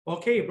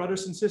Okay,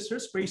 brothers and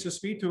sisters, praises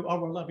be to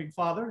our loving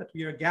Father that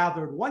we are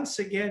gathered once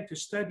again to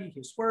study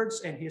his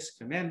words and his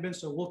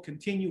commandments. So we'll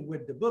continue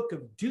with the book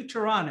of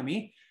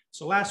Deuteronomy.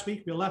 So last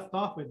week we left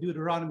off with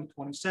Deuteronomy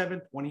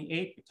 27,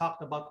 28. We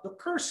talked about the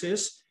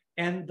curses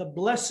and the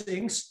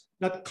blessings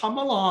that come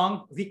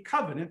along the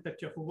covenant that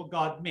Jehovah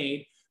God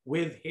made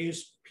with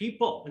his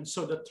people. And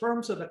so the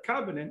terms of the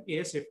covenant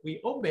is if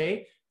we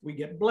obey, we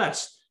get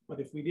blessed. But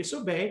if we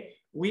disobey,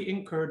 we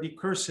incur the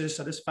curses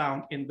that is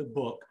found in the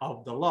book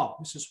of the law.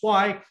 This is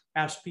why,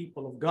 as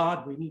people of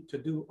God, we need to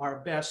do our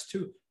best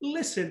to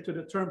listen to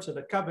the terms of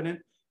the covenant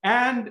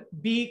and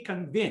be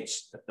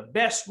convinced that the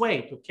best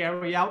way to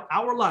carry out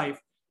our life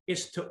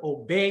is to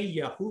obey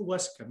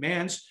Yahuwah's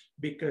commands,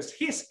 because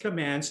his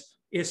commands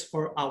is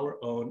for our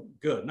own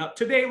good. Now,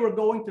 today we're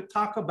going to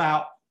talk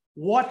about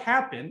what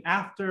happened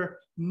after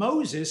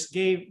Moses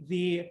gave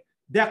the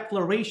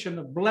declaration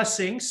of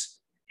blessings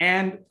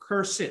and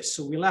curses.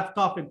 So we left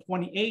off in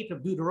 28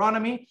 of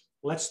Deuteronomy.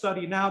 Let's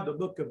study now the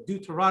book of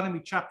Deuteronomy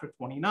chapter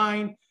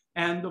 29,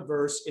 and the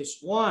verse is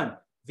 1.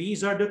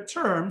 These are the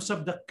terms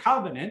of the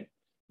covenant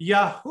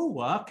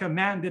Yahuwah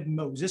commanded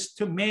Moses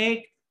to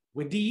make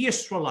with the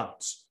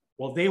Israelites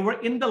while they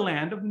were in the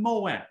land of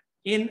Moab,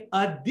 in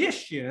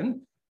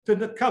addition to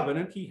the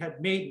covenant he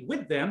had made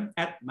with them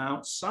at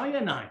Mount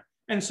Sinai.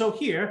 And so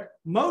here,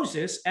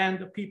 Moses and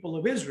the people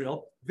of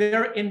Israel,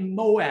 they're in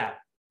Moab.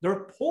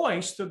 They're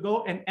poised to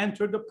go and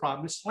enter the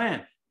promised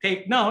land.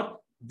 Take note,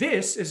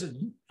 this is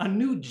a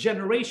new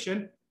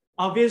generation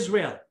of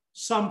Israel.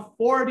 Some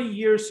 40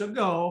 years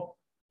ago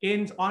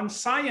on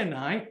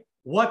Sinai,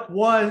 what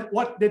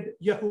did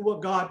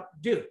Yahuwah God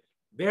do?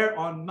 There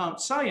on Mount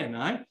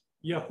Sinai,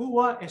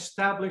 Yahuwah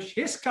established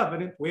his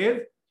covenant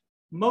with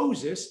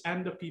Moses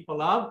and the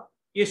people of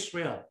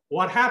Israel.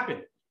 What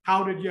happened?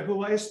 How did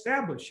Yahuwah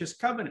establish his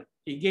covenant?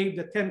 He gave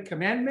the 10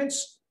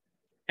 commandments,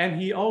 and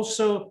he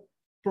also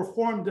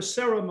performed the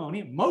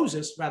ceremony.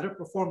 Moses rather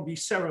performed the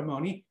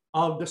ceremony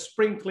of the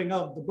sprinkling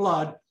of the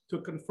blood to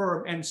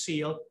confirm and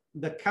seal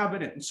the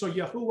covenant. And so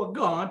Yahuwah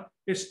God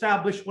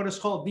established what is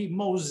called the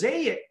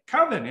Mosaic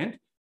covenant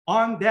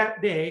on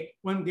that day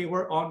when they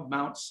were on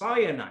Mount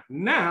Sinai.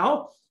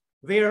 Now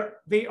they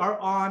are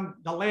on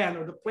the land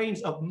or the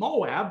plains of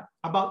Moab,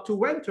 about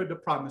to enter the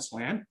promised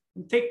land.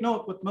 And take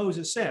note what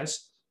Moses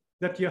says,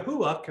 that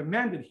Yahuwah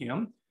commanded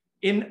him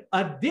in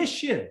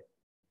addition,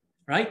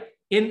 right?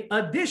 In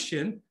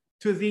addition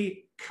to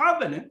the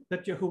covenant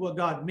that Yahuwah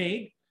God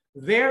made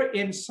there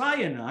in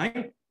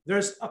Sinai,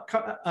 there's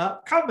a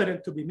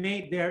covenant to be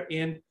made there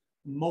in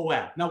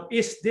Moab. Now,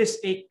 is this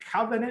a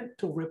covenant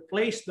to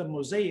replace the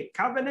Mosaic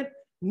covenant?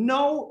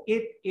 No,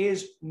 it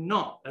is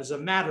not. As a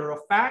matter of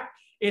fact,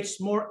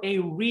 it's more a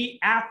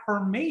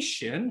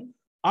reaffirmation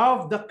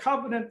of the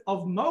covenant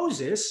of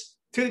Moses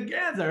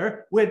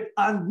together with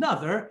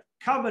another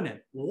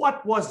covenant.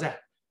 What was that?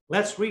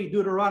 Let's read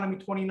Deuteronomy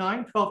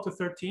 29, 12 to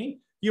 13.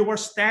 You are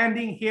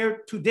standing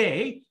here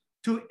today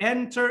to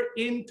enter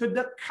into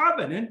the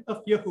covenant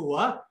of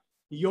Yahuwah,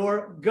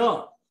 your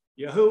God.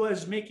 Yahuwah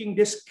is making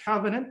this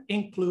covenant,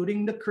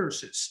 including the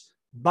curses.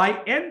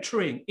 By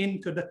entering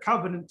into the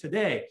covenant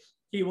today,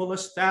 he will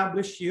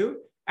establish you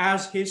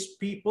as his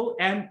people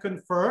and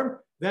confirm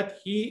that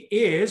he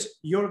is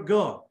your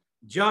God,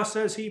 just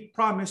as he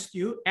promised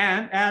you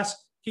and as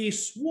he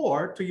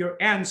swore to your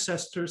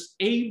ancestors,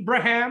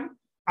 Abraham,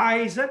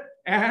 Isaac,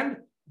 and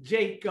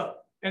Jacob.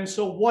 And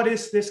so what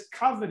is this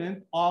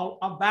covenant all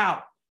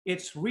about?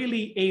 It's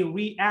really a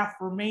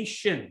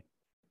reaffirmation,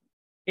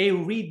 a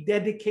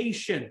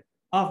rededication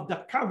of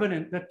the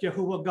covenant that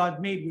Yahuwah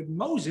God made with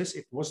Moses.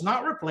 It was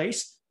not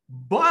replaced,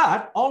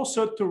 but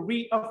also to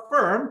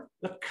reaffirm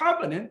the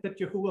covenant that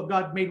Yahuwah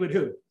God made with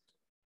who?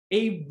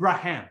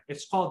 Abraham.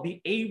 It's called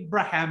the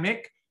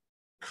Abrahamic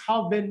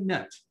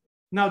covenant.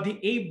 Now, the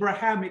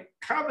Abrahamic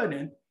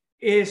covenant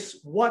is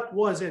what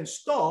was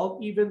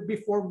installed even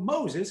before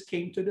Moses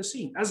came to the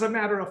scene. As a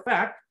matter of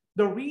fact,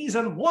 the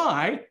reason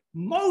why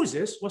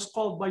Moses was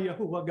called by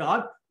Yahuwah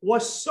God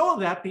was so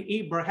that the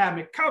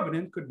Abrahamic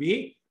covenant could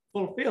be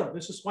fulfilled.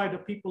 This is why the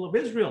people of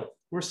Israel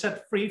were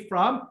set free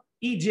from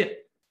Egypt,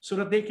 so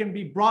that they can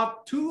be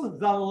brought to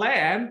the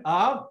land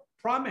of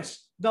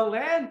promise. The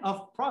land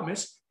of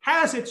promise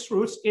has its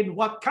roots in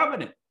what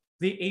covenant?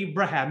 The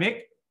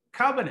Abrahamic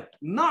covenant,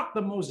 not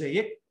the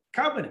Mosaic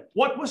covenant.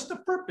 What was the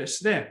purpose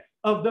then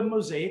of the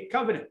Mosaic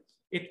covenant?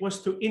 It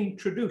was to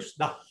introduce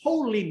the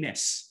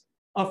holiness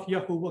of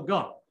Yahuwah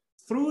God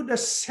through the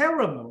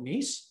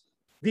ceremonies,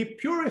 the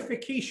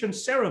purification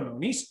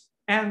ceremonies,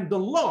 and the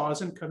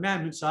laws and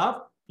commandments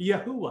of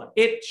Yahuwah.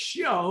 It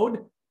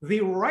showed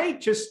the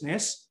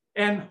righteousness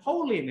and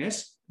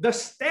holiness, the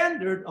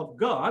standard of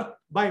God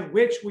by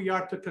which we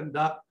are to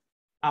conduct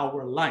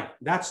our life.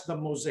 That's the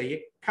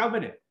Mosaic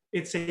covenant.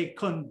 It's a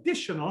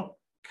conditional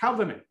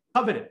covenant.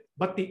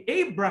 But the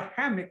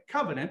Abrahamic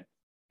covenant,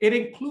 it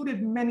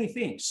included many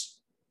things,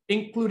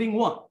 including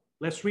what?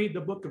 Let's read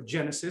the book of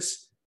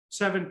Genesis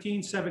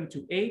 17, 7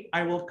 to 8.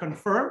 I will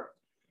confirm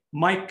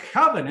my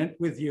covenant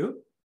with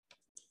you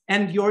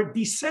and your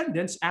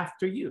descendants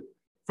after you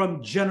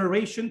from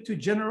generation to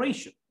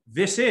generation.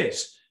 This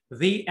is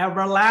the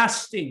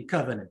everlasting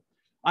covenant.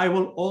 I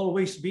will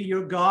always be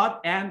your God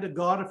and the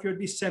God of your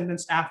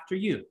descendants after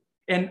you.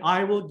 And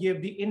I will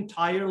give the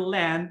entire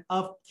land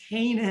of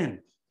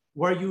Canaan,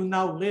 where you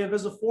now live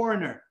as a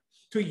foreigner,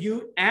 to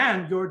you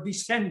and your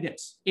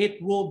descendants.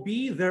 It will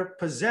be their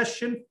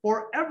possession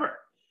forever,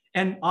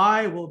 and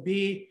I will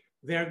be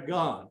their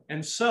God.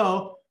 And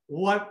so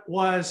what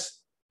was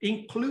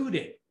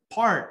included,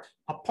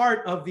 a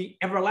part of the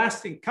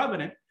everlasting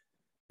covenant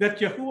that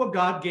Yahuwah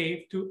God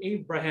gave to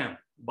Abraham.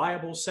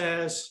 Bible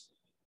says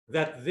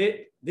that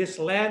this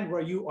land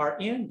where you are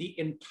in, the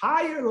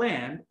entire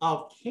land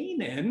of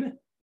Canaan,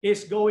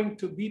 is going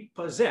to be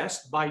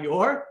possessed by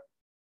your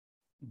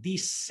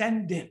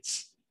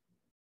descendants.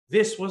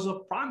 This was a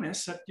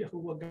promise that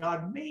Yahuwah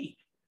God made.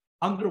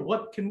 Under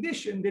what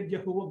condition did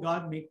Yahuwah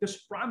God make this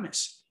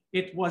promise?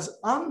 It was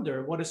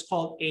under what is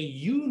called a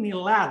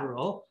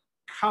unilateral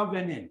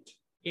covenant.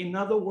 In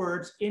other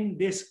words, in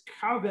this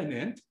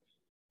covenant,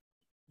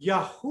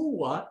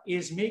 Yahuwah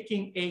is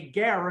making a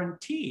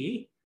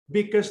guarantee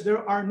because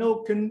there are no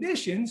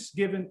conditions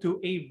given to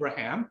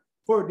Abraham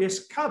for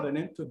this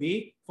covenant to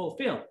be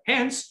fulfilled.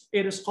 Hence,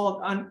 it is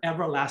called an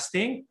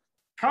everlasting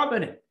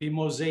covenant. The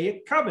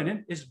Mosaic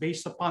covenant is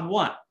based upon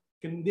what?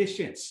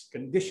 Conditions.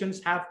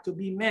 Conditions have to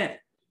be met.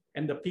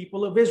 And the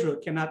people of Israel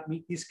cannot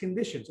meet these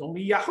conditions.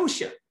 Only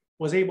Yahushua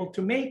was able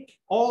to make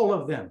all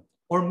of them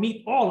or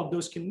meet all of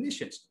those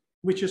conditions,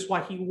 which is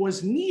why he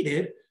was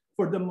needed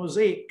for the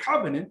Mosaic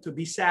covenant to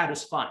be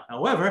satisfied.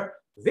 However,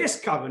 this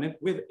covenant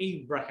with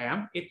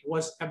Abraham, it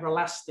was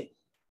everlasting.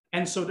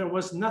 And so there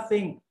was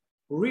nothing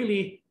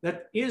really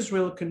that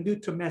Israel can do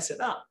to mess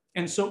it up.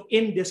 And so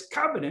in this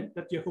covenant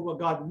that Yahuwah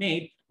God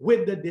made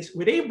with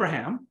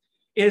Abraham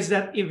is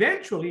that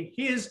eventually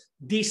his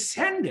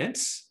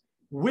descendants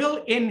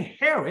will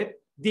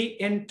inherit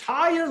the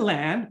entire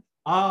land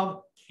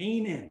of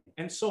Canaan.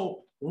 And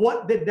so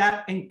what did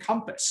that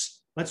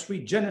encompass? Let's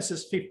read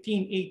Genesis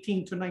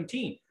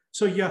 15:18-19.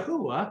 So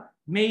Yahuwah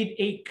made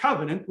a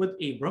covenant with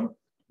Abram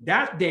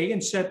that day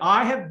and said,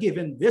 I have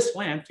given this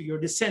land to your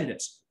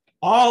descendants,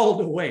 all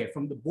the way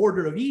from the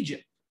border of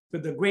Egypt to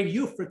the great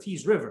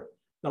Euphrates River,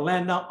 the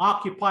land now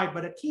occupied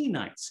by the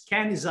Kenites,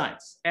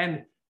 Kenizzites,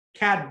 and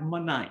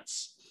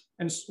Cadmonites.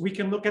 And we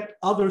can look at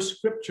other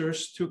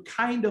scriptures to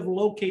kind of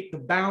locate the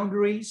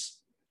boundaries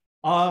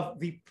of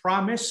the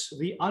promise,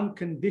 the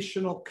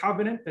unconditional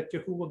covenant that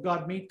Yahuwah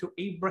God made to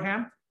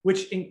Abraham,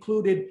 which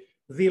included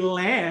the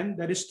land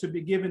that is to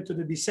be given to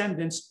the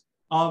descendants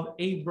of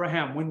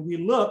Abraham. When we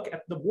look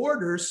at the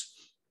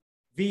borders,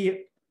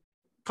 the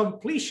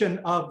completion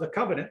of the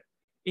covenant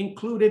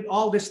included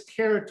all this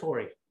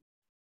territory,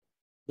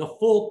 the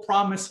full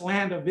promised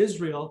land of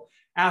Israel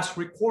as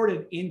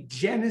recorded in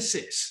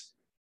Genesis.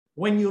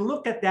 When you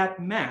look at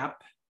that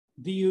map,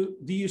 do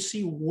you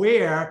see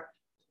where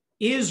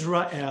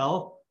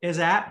Israel is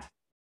at?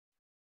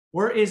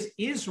 Where is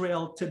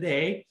Israel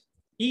today?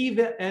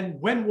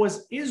 And when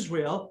was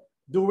Israel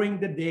during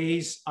the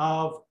days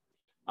of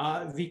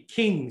the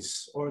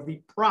kings or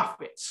the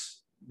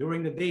prophets,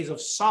 during the days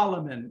of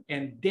Solomon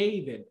and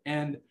David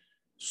and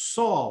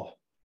Saul?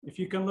 If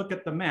you can look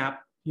at the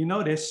map, you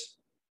notice,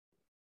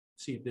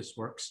 see if this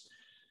works.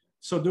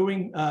 So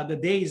during the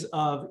days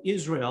of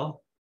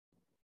Israel,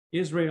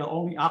 Israel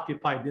only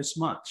occupied this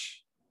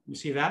much. You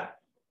see that?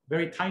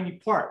 Very tiny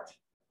part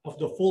of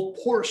the full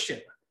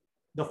portion,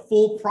 the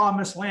full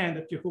promised land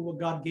that Yahuwah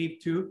God gave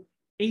to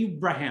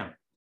Abraham.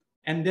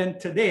 And then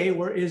today,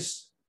 where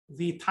is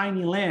the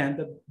tiny land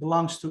that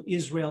belongs to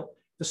Israel,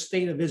 the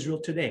state of Israel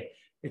today?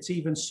 It's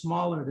even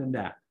smaller than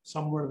that,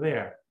 somewhere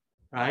there,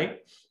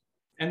 right?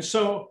 And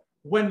so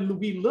when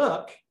we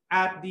look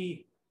at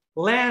the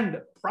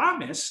land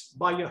promised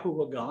by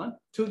Yahuwah God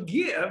to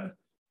give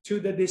to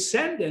the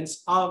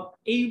descendants of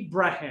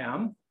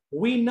Abraham,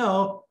 we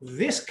know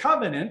this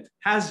covenant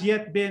has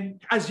yet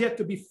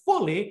to be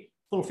fully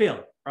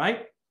fulfilled,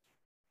 right?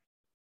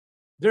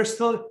 There's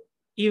still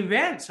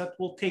events that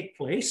will take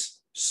place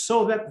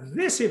so that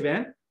this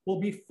event will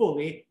be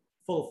fully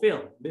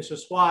fulfilled. This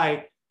is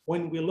why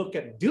when we look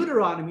at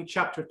Deuteronomy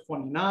chapter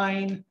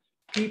 29,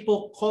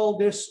 people call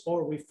this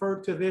or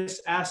refer to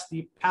this as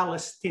the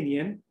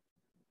Palestinian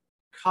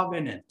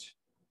covenant.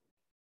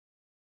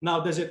 Now,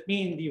 does it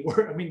mean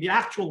the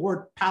actual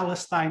word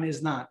Palestine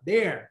is not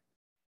there,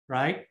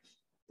 right?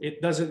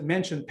 It doesn't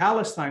mention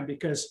Palestine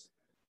because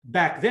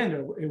back then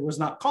it was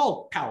not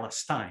called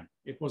Palestine.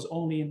 It was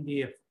only in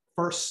the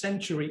 1st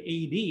century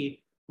AD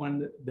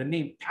when the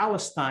name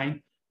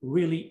Palestine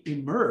really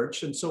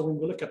emerged. And so when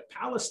we look at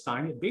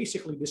Palestine, it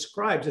basically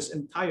describes this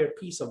entire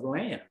piece of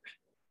land.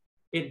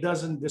 It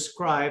doesn't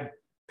describe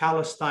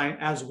Palestine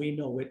as we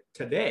know it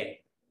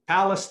today.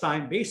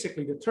 Palestine,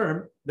 basically the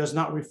term does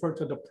not refer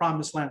to the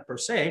promised land per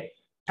se.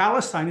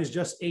 Palestine is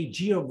just a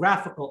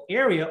geographical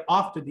area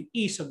off to the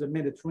east of the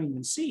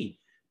Mediterranean Sea.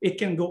 It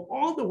can go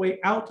all the way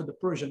out to the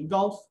Persian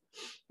Gulf.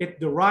 It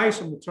derives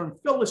from the term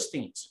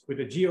Philistines. With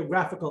the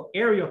geographical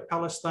area of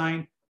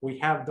Palestine, we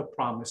have the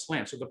promised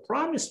land. So the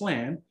promised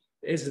land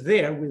is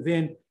there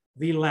within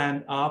the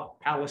land of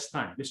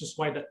Palestine. This is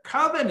why the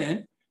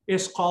covenant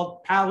is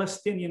called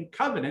Palestinian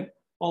covenant,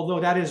 although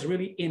that is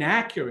really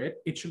inaccurate.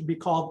 It should be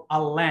called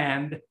a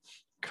land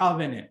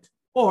covenant,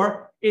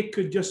 or it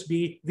could just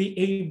be the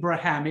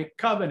Abrahamic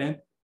covenant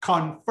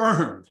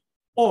confirmed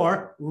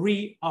or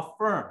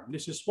reaffirmed.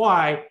 This is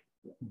why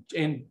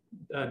in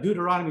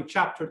Deuteronomy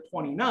chapter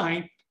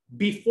 29,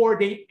 before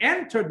they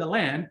entered the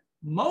land,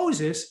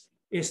 Moses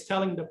is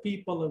telling the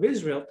people of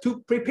Israel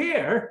to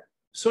prepare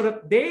so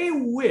that they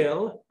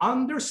will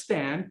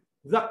understand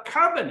the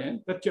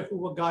covenant that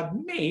Yahuwah God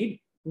made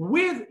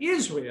with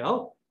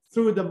Israel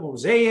through the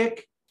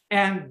Mosaic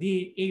and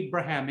the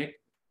Abrahamic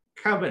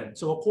covenant.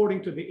 So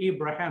according to the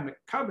Abrahamic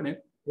covenant,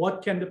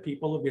 what can the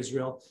people of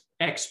Israel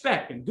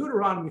expect? In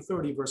Deuteronomy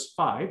 30, verse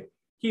 5,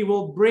 he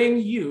will bring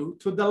you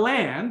to the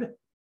land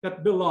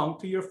that belonged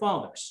to your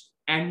fathers,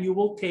 and you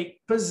will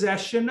take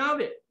possession of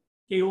it.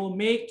 He will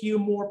make you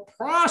more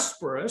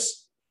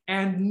prosperous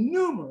and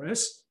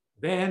numerous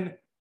than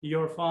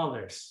your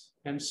fathers.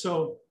 And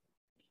so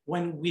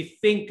when we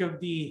think of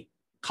the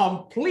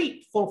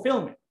complete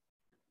fulfillment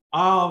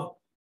of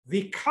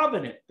the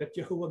covenant that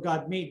Yahuwah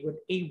God made with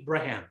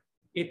Abraham,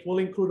 it will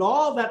include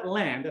all that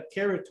land, that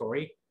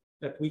territory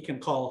that we can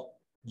call,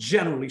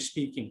 generally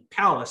speaking,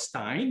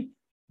 Palestine.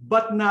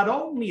 But not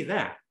only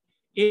that,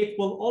 it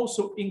will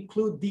also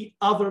include the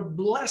other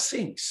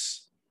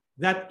blessings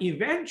that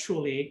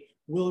eventually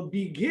will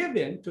be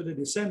given to the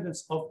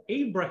descendants of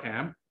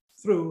Abraham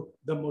through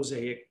the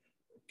Mosaic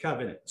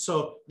covenant.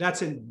 So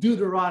that's in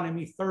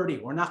Deuteronomy 30.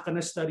 We're not going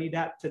to study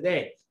that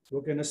today.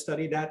 We're going to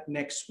study that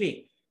next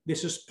week.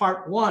 This is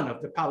part 1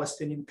 of the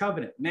Palestinian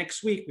covenant.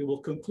 Next week, we will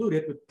conclude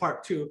it with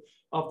part 2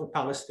 of the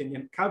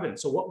Palestinian covenant.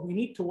 So what we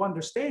need to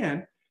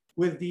understand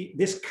with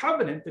this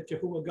covenant that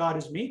Yahuwah God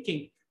is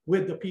making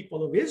with the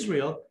people of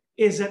Israel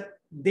is that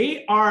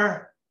they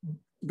are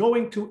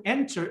going to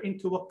enter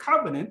into a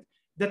covenant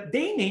that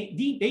they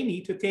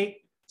need to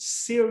take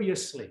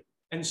seriously.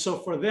 And so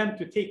for them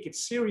to take it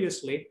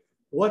seriously,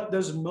 what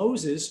does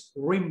Moses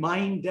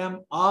remind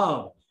them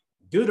of?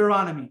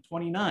 Deuteronomy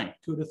 29,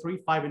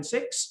 2-3, 5, and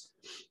 6.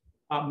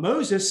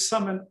 Moses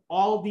summoned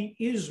all the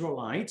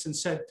Israelites and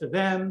said to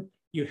them,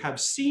 you have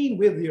seen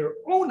with your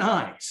own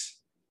eyes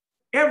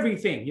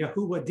everything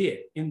Yahuwah did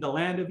in the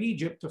land of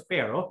Egypt to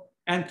Pharaoh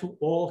and to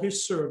all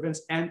his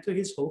servants and to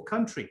his whole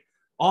country.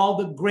 All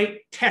the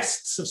great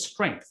tests of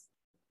strength,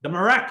 the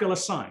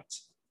miraculous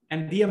signs,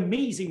 and the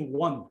amazing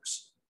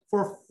wonders.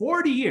 For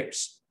 40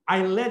 years,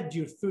 I led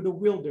you through the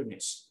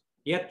wilderness,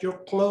 yet your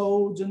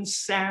clothes and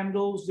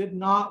sandals did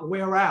not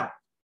wear out.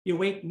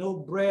 You ate no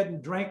bread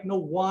and drank no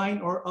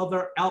wine or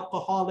other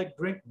alcoholic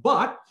drink,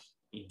 but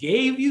he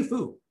gave you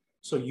food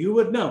so you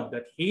would know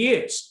that he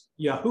is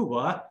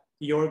Yahuwah,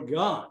 your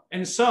God.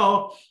 And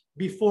so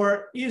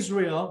before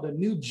Israel, the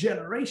new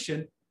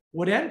generation,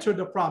 would enter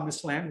the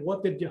promised land,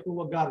 what did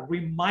Yahuwah God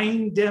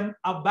remind them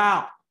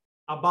about?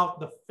 About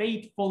the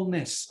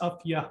faithfulness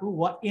of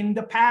Yahuwah in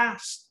the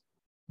past,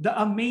 the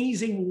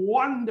amazing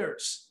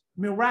wonders,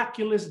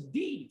 miraculous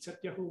deeds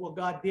that Yahuwah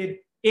God did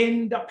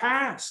in the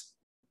past.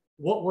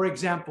 What were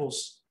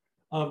examples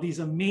of these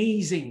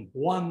amazing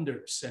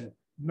wonders and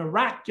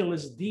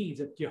miraculous deeds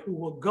that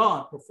Yahuwah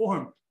God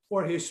performed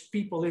for his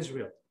people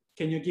Israel?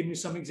 Can you give me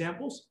some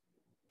examples?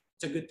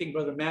 It's a good thing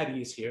Brother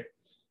Maddie is here.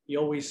 He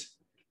always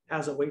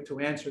has a way to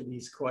answer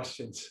these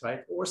questions,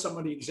 right? Or some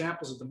of the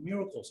examples of the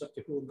miracles that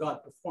Yahuwah God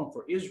performed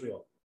for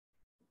Israel.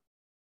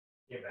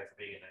 Yeah, back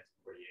to in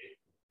 1948.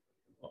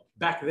 Well,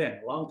 back then,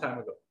 a long time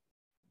ago,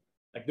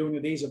 like during the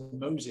days of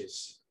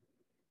Moses.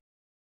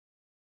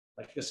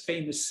 Like this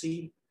famous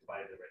sea.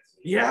 Divided the Red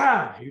Sea.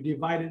 Yeah, he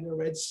divided the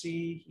Red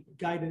Sea. He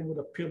guided them with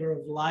a pillar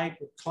of light,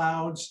 with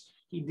clouds.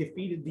 He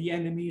defeated the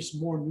enemies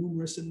more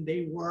numerous than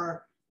they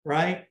were,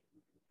 right?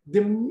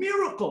 The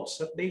miracles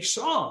that they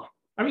saw.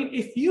 I mean,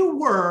 if you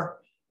were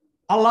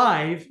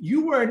alive,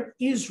 you were an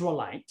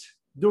Israelite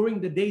during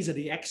the days of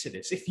the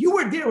Exodus. If you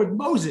were there with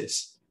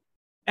Moses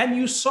and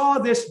you saw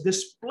this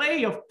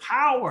display of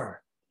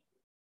power,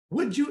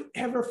 would you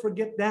ever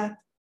forget that?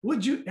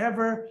 Would you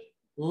ever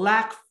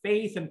lack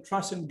faith and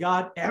trust in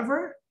God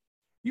ever?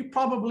 You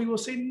probably will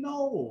say,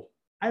 no,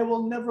 I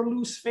will never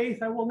lose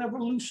faith. I will never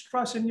lose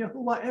trust in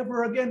Yahuwah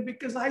ever again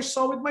because I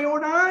saw with my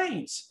own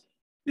eyes.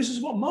 This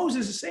is what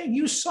Moses is saying.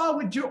 You saw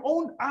with your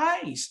own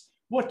eyes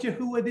what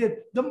Yahuwah did,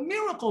 the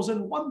miracles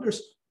and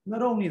wonders.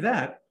 Not only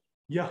that,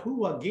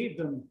 Yahuwah gave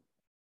them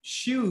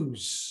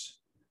shoes,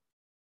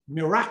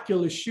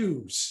 miraculous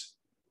shoes,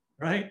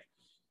 right?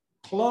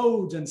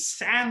 Clothes and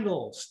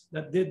sandals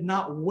that did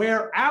not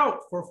wear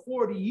out for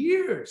 40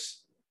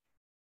 years.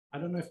 I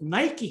don't know if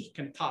Nike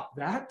can top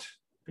that.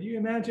 Can you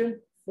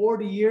imagine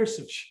 40 years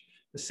of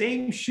the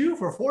same shoe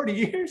for 40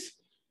 years?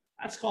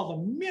 That's called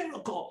a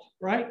miracle,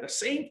 right? The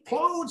same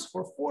clothes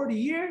for 40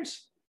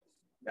 years.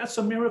 That's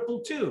a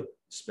miracle too,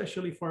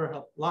 especially for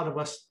a lot of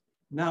us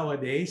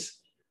nowadays,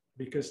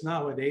 because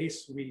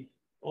nowadays we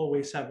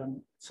always have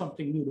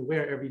something new to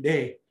wear every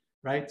day,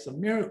 right? It's a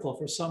miracle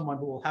for someone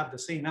who will have the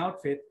same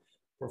outfit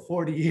for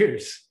 40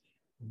 years.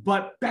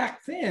 But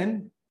back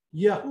then,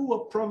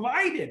 Yahuwah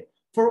provided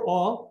for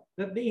all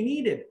that they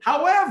needed.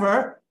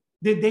 However,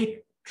 did they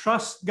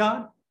trust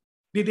God?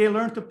 Did they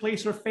learn to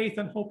place their faith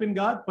and hope in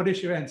God? What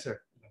is your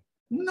answer?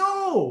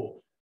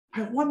 No.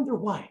 I wonder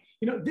why.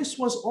 This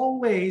was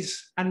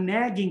always a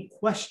nagging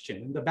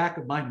question in the back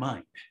of my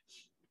mind.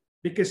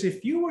 Because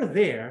if you were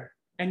there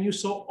and you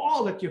saw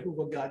all that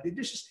Yahuwah God did,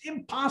 it's just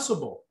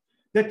impossible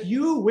that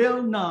you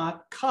will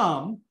not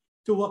come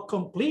to a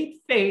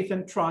complete faith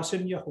and trust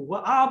in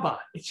Yahuwah Abba.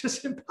 It's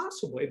just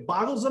impossible. It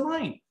boggles the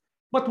mind.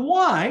 But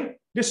why,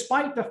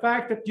 despite the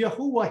fact that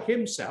Yahuwah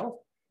himself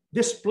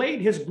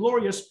displayed his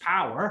glorious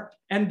power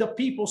and the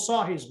people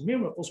saw his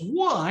miracles,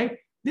 why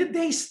did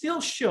they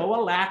still show a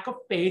lack of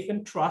faith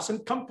and trust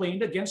and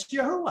complained against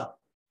Yahuwah?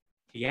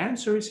 The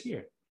answer is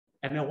here.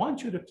 And I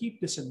want you to keep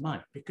this in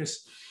mind,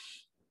 because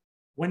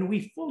when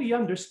we fully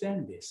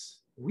understand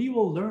this, we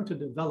will learn to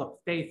develop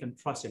faith and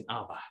trust in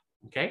Abba.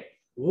 Okay?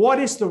 What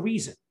is the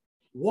reason?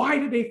 Why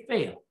did they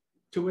fail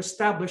to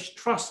establish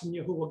trust in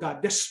Yahuwah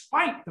God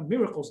despite the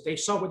miracles they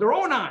saw with their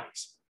own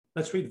eyes?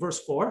 Let's read verse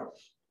 4.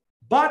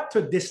 But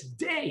to this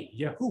day,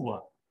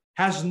 Yahuwah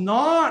has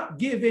not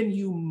given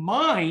you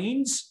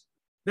minds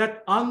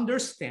that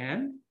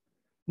understand,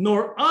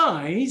 nor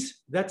eyes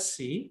that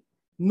see,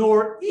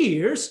 nor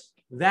ears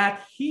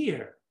that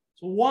hear.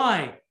 So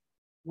why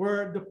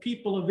were the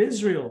people of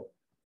Israel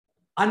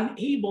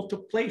unable to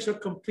place a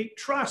complete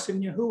trust in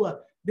Yahuwah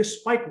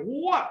despite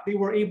what they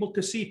were able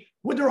to see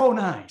with their own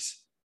eyes?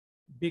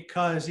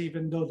 Because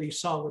even though they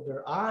saw with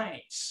their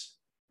eyes,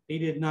 they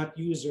did not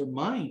use their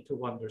mind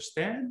to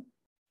understand.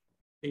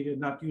 They did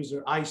not use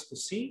their eyes to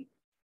see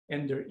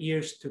and their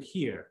ears to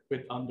hear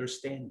with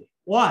understanding.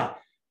 Why?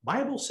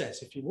 Bible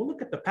says, if you will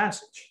look at the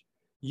passage,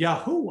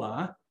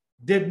 Yahuwah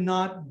did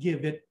not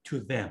give it to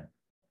them.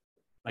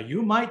 Now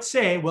you might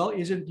say, well,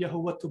 isn't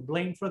Yahuwah to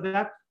blame for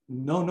that?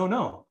 No, no,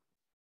 no.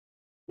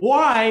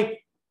 Why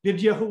did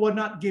Yahuwah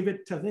not give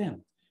it to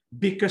them?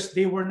 Because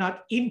they were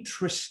not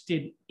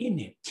interested in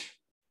it.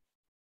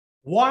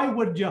 Why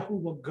would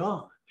Yahuwah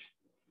God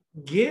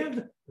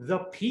give the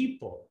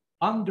people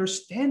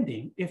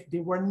understanding if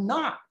they were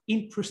not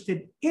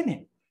interested in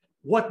it?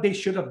 What they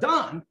should have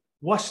done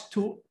was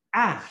to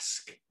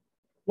ask.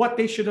 What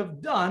they should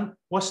have done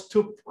was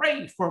to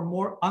pray for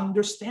more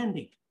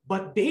understanding.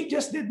 But they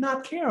just did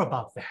not care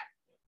about that.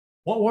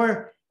 What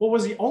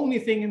was the only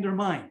thing in their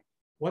mind?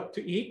 What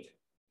to eat,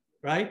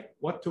 right?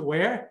 What to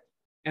wear,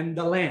 and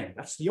the land.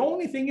 That's the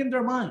only thing in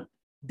their mind.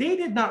 They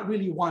did not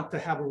really want to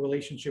have a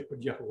relationship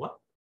with Yahuwah.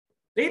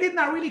 They did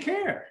not really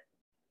care.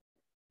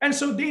 And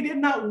so they did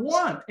not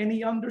want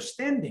any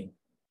understanding.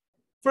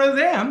 For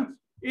them,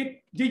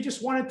 they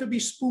just wanted to be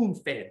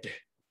spoon-fed.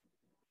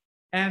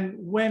 And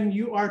when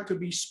you are to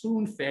be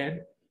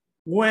spoon-fed,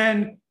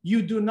 when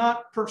you do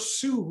not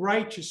pursue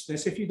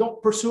righteousness, if you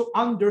don't pursue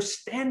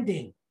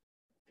understanding,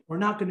 we're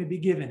not going to be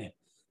given it.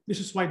 This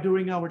is why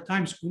during our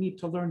times, we need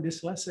to learn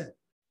this lesson.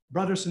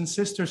 Brothers and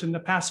sisters, in the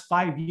past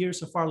 5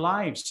 years of our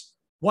lives,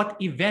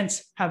 what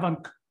events have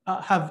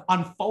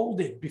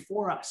unfolded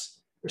before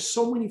us? There's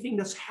so many things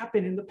that's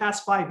happened in the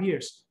past 5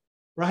 years,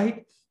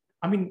 right?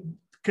 I mean,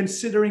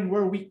 considering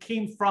where we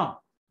came from,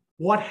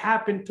 what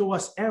happened to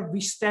us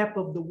every step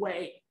of the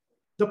way,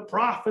 the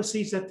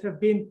prophecies that have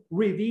been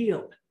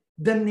revealed,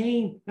 the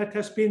name that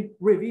has been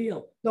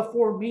revealed, the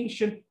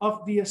formation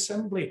of the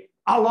assembly,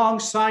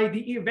 alongside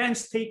the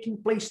events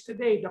taking place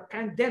today, the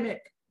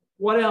pandemic.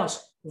 What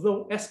else?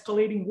 The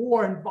escalating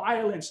war and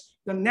violence,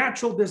 the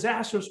natural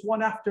disasters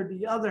one after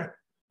the other.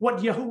 What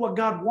Yahuwah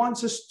God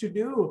wants us to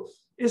do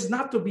is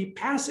not to be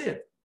passive,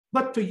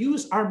 but to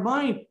use our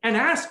mind and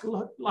ask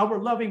our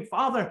loving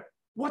Father,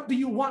 what do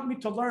you want me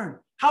to learn?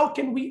 How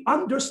can we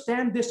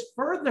understand this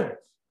further?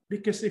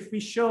 Because if we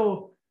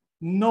show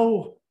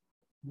no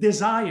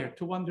desire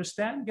to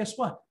understand, guess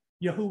what?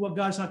 Yahuwah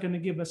God's not going to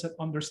give us an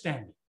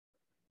understanding.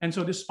 And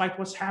so despite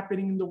what's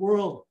happening in the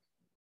world,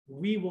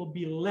 we will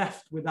be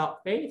left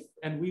without faith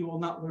and we will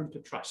not learn to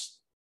trust.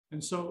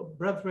 And so,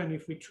 brethren,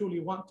 if we truly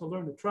want to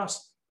learn to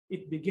trust,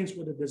 it begins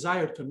with a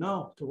desire to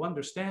know, to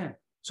understand,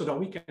 so that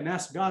we can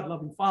ask God,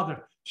 loving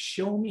Father,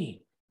 show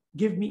me,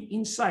 give me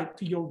insight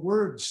to your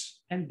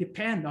words, and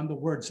depend on the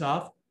words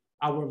of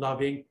our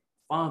loving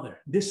Father.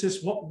 This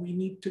is what we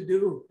need to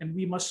do, and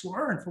we must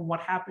learn from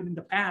what happened in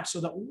the past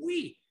so that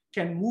we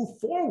can move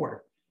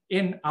forward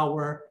in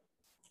our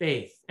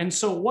faith. And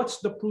so what's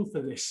the proof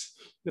of this?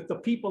 That the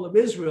people of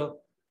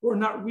Israel were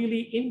not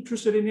really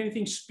interested in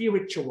anything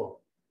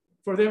spiritual.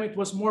 For them, it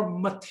was more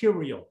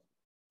material.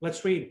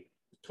 Let's read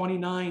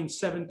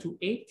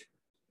 29:7-8.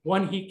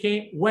 When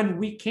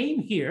we came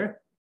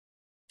here,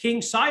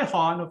 King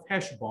Sihon of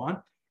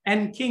Heshbon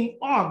and King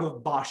Og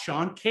of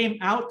Bashan came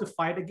out to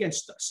fight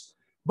against us.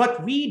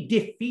 But we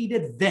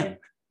defeated them.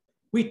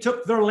 We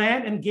took their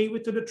land and gave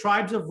it to the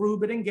tribes of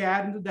Reuben and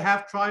Gad and to the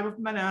half tribe of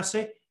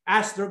Manasseh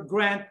as their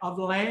grant of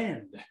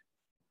land.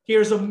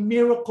 Here's a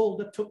miracle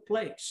that took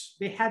place.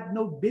 They had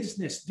no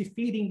business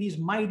defeating these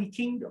mighty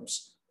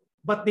kingdoms,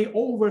 but they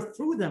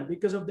overthrew them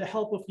because of the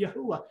help of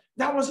Yahuwah.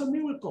 That was a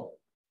miracle.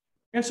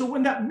 And so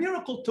when that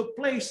miracle took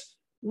place,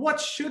 what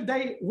should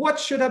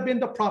have been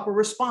the proper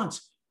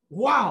response?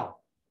 Wow,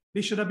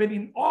 they should have been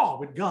in awe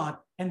with God,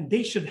 and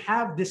they should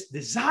have this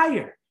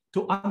desire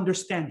to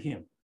understand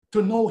him,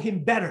 to know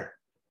him better.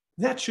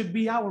 That should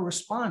be our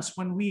response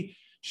when we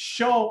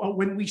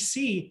when we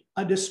see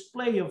a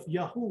display of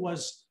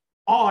Yahuwah's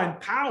awe and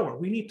power.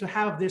 We need to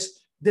have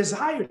this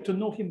desire to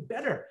know him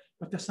better,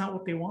 but that's not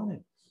what they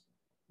wanted.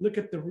 Look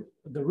at the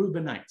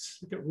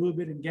Reubenites. Look at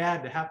Reuben and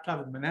Gad, the half-tribe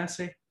of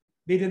Manasseh.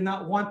 They did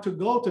not want to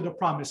go to the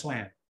promised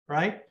land,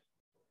 right?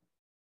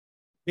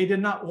 They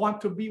did not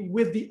want to be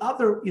with the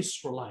other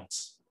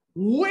Israelites,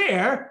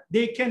 where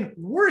they can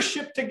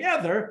worship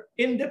together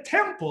in the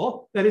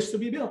temple that is to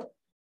be built.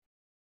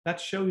 That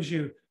shows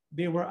you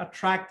they were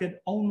attracted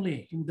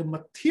only in the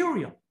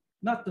material,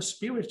 not the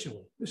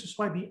spiritual. This is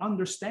why the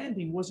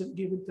understanding wasn't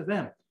given to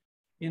them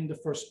in the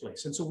first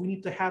place. And so we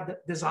need to have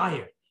that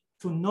desire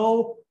to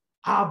know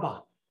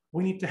Abba.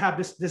 We need to have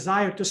this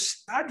desire to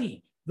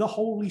study the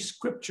Holy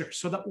Scripture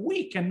so that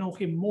we can know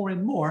him more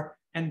and more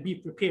and be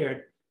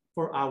prepared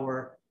for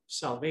our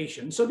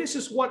salvation. So this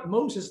is what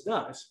Moses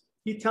does.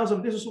 He tells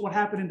them this is what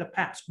happened in the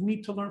past. We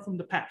need to learn from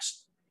the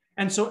past.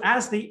 And so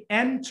as they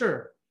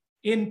enter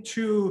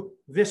into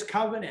this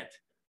covenant,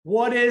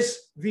 what is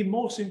the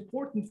most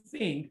important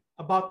thing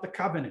about the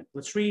covenant?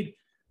 Let's read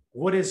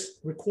what is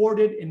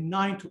recorded in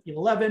 9 to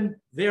 11.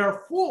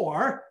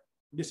 Therefore,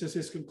 this is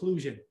his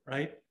conclusion,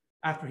 right?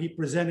 After he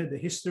presented the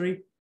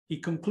history, he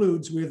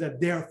concludes with a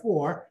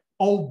therefore,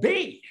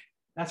 obey.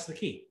 That's the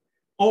key.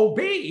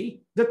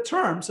 Obey the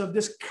terms of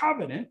this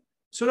covenant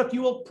so that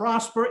you will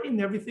prosper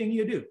in everything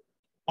you do.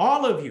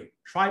 All of you,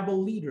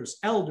 tribal leaders,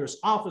 elders,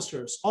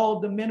 officers, all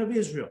the men of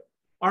Israel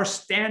are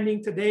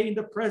standing today in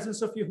the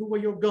presence of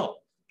Yahuwah your God.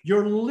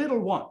 Your little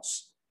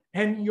ones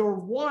and your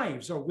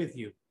wives are with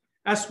you,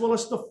 as well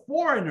as the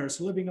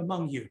foreigners living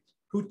among you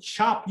who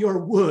chop your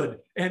wood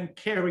and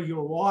carry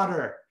your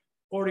water.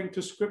 According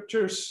to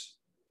scriptures,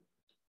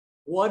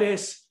 what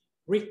is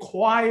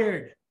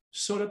required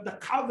so that the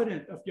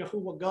covenant of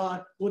Yahuwah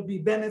God would be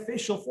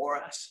beneficial for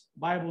us?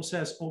 Bible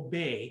says,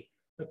 obey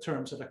the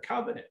terms of the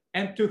covenant.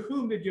 And to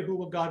whom did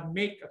Yahuwah God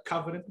make a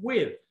covenant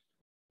with?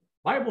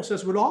 Bible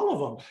says with all of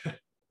them,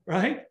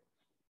 right?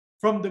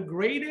 From the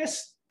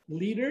greatest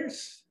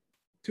leaders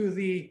to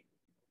the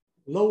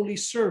lowly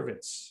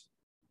servants.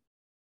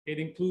 It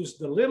includes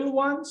the little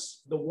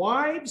ones, the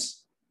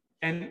wives,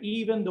 and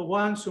even the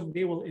ones whom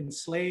they will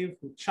enslave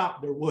who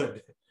chop their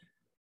wood.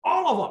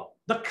 All of them.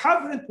 The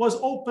covenant was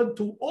open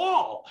to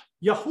all.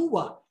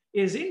 Yahuwah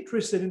is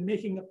interested in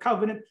making a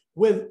covenant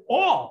with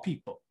all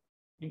people,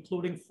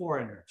 including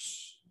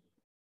foreigners.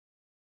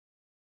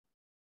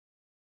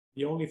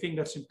 The only thing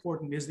that's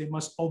important is they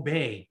must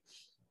obey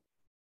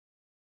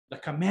the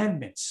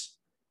commandments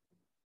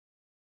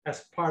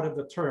as part of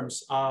the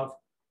terms of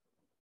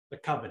the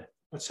covenant.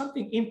 But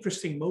something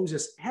interesting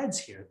Moses adds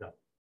here, though,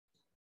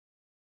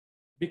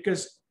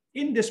 because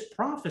in this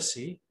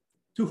prophecy,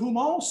 to whom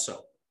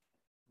also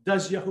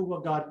does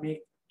Yahuwah God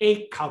make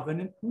a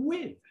covenant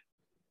with?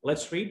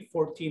 Let's read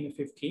 14 and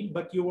 15.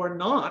 But you are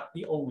not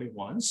the only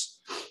ones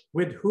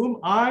with whom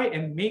I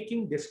am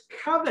making this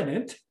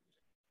covenant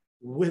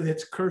with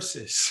its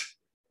curses.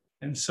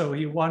 And so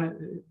he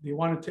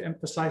wanted to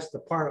emphasize the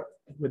part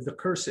with the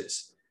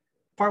curses.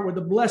 Part with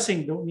the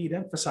blessing don't need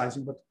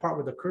emphasizing, but the part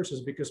with the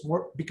curses,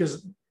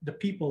 because the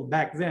people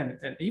back then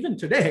and even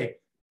today,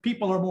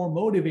 people are more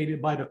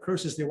motivated by the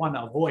curses they want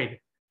to avoid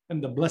than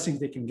the blessings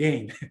they can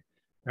gain,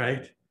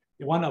 right?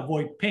 They want to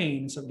avoid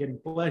pain instead of getting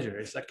pleasure.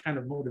 It's that kind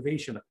of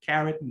motivation, a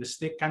carrot and the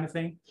stick kind of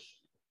thing.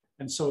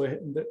 And so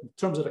in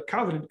terms of the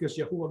covenant, because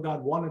Yahuwah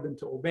God wanted them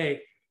to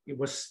obey, it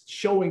was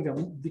showing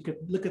them, they could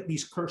look at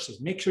these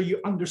curses. Make sure you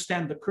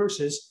understand the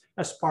curses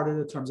as part of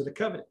the terms of the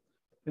covenant.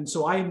 And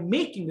so I'm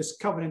making this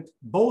covenant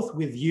both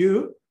with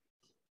you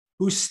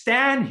who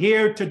stand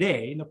here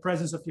today in the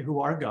presence of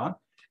Yahuwah our God,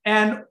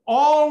 and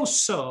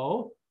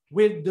also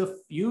with the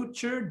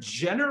future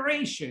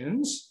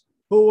generations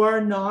who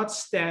are not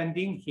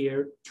standing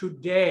here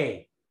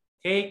today.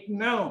 Take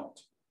note,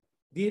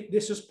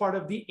 this is part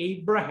of the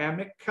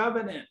Abrahamic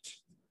covenant,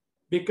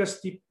 because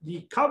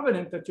the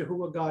covenant that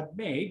Yahuwah God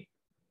made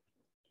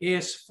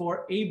is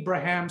for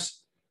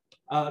Abraham's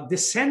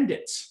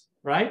descendants,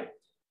 right?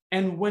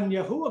 And when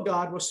Yahuwah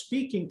God was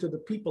speaking to the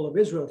people of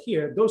Israel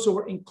here, those who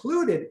were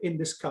included in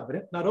this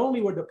covenant, not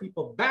only were the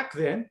people back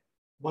then,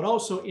 but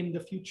also in the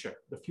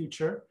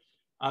future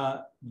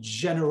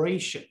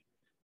generation.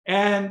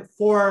 And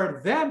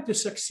for them to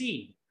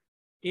succeed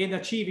in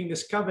achieving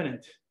this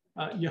covenant,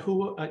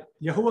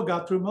 Yahuwah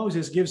God through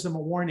Moses gives them a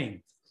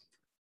warning,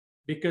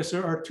 because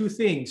there are two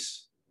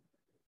things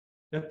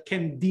that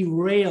can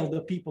derail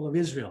the people of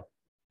Israel.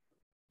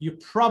 You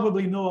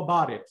probably know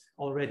about it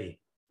already.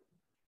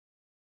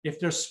 If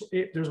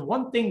there's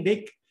one thing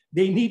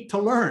they need to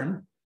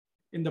learn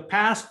in the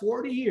past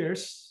 40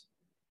 years,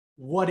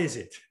 what is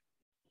it?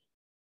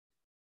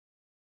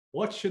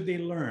 What should they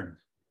learn?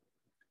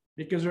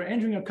 Because they're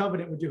entering a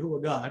covenant with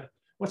Yahuwah God.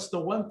 What's the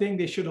one thing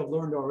they should have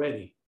learned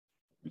already?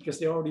 Because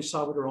they already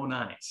saw with their own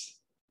eyes.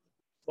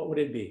 What would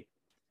it be?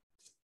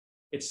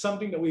 It's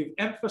something that we've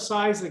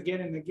emphasized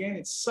again and again.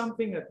 It's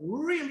something that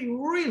really,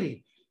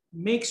 really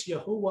makes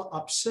Yahuwah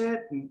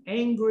upset and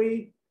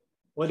angry.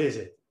 What is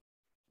it?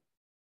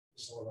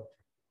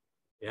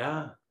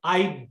 Yeah,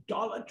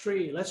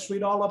 idolatry. Let's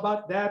read all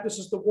about that. This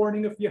is the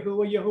warning of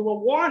Yahuwah.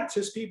 Yahuwah wants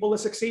his people to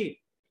succeed.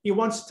 He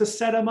wants to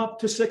set them up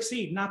to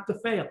succeed, not to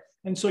fail.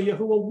 And so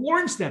Yahuwah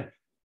warns them.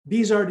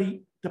 These are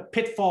the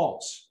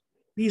pitfalls.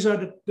 These are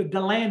the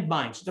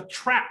landmines, the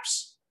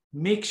traps.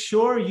 Make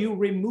sure you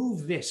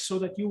remove this so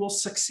that you will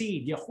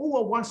succeed.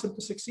 Yahuwah wants them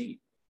to succeed.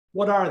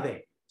 What are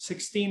they?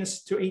 16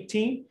 to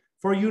 18.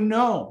 For you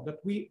know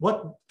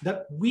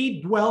that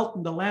we dwelt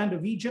in the land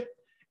of Egypt,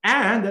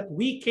 and that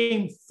we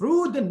came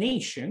through the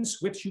nations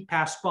which you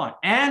passed by,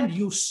 and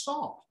you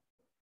saw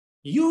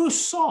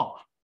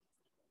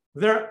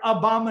their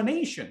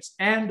abominations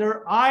and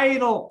their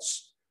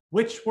idols,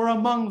 which were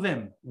among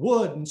them,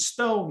 wood and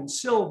stone and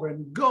silver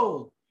and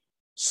gold,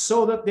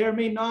 so that there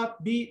may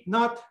not be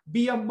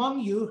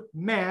among you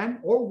man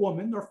or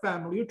woman or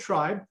family or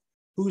tribe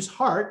whose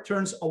heart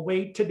turns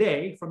away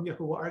today from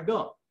Yahuwah our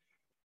God,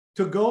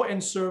 to go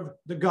and serve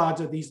the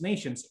gods of these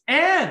nations.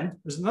 And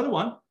there's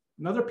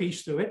another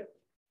piece to it,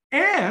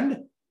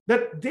 and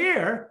that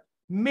there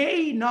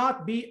may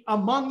not be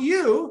among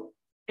you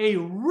a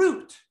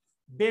root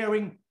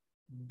bearing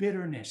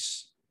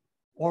bitterness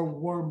or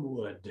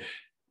wormwood. The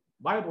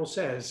Bible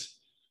says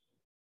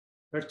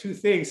there are two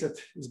things that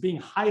is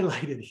being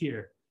highlighted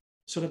here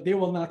so that they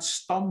will not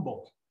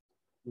stumble.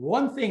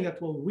 One thing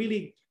that will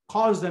really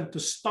cause them to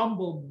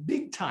stumble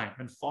big time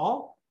and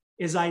fall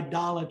is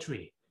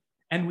idolatry.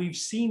 And we've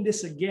seen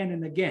this again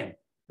and again,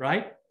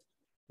 right?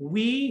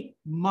 We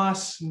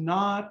must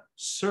not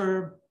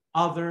serve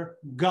other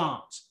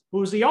gods.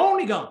 Who is the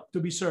only God to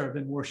be served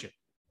and worshiped?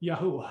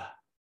 Yahuwah.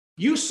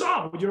 You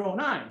saw with your own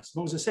eyes,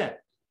 Moses said,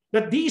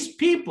 that these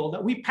people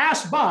that we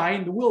passed by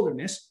in the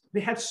wilderness, they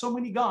had so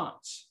many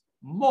gods.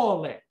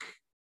 Molech.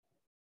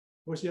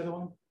 What's the other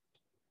one?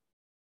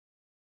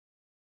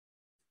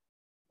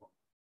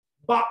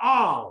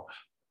 Baal.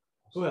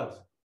 Who else?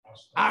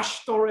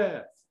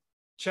 Ashtoreth.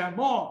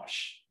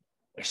 Chemosh.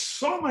 There's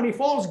so many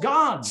false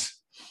gods.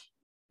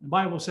 The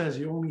Bible says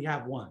you only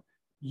have one.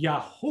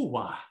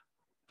 Yahuwah,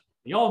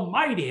 the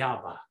Almighty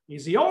Abba.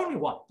 He's the only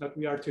one that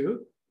we are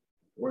to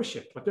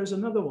worship. But there's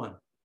another one.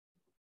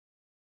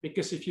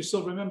 Because if you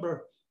still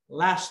remember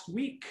last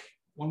week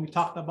when we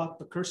talked about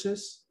the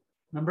curses,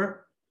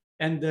 remember?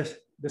 And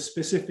the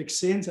specific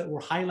sins that were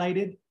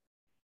highlighted.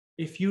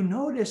 If you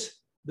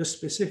notice the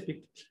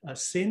specific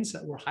sins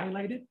that were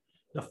highlighted,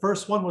 the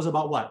first one was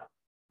about what?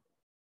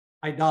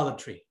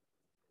 Idolatry.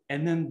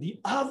 And then the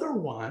other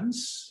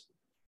ones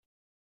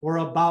were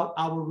about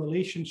our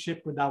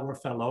relationship with our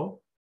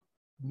fellow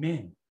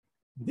men.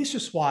 This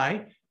is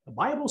why the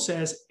Bible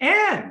says,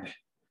 and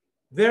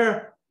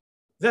that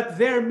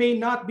there may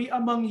not be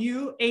among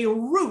you a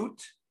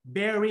root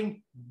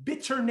bearing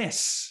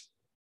bitterness.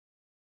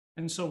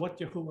 And so what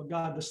Yahuwah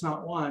God does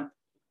not want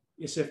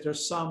is if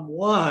there's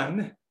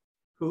someone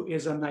who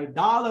is an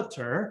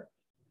idolater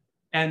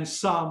and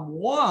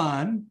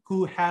someone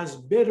who has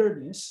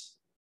bitterness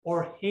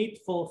or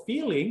hateful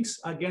feelings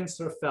against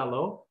their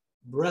fellow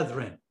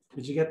brethren.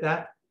 Did you get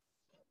that?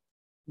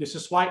 This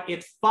is why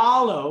it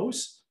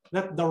follows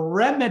that the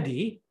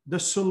remedy, the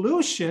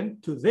solution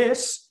to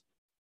this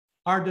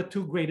are the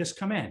two greatest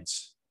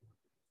commands.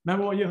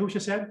 Remember what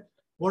Yahushua said?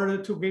 What are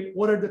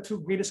the two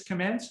greatest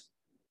commands?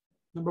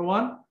 Number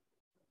one,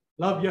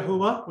 love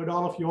Yahuwah with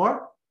all of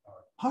your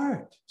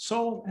heart,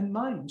 soul, and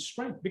mind and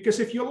strength. Because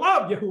if you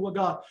love Yahuwah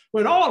God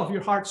with all of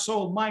your heart,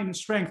 soul, mind, and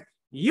strength,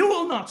 you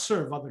will not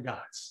serve other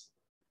gods.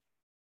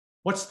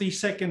 What's the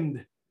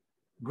second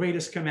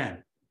greatest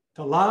command?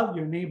 To love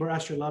your neighbor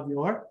as you love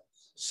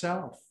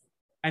yourself.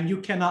 And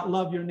you cannot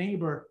love your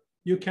neighbor,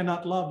 you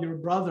cannot love your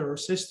brother or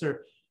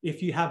sister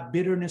if you have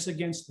bitterness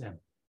against them.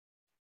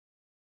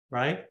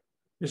 Right?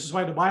 This is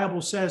why the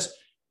Bible says,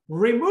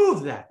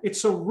 remove that.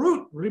 It's a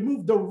root.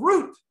 Remove the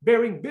root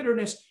bearing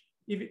bitterness.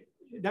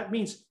 That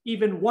means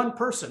even one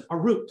person, a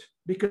root.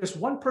 Because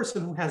one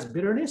person who has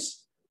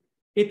bitterness,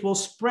 it will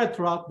spread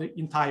throughout the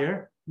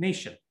entire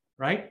nation.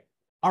 Right?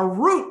 A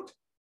root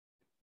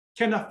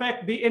can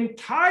affect the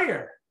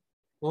entire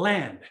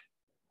land.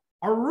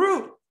 A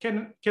root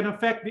can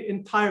affect the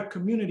entire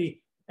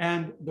community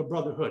and the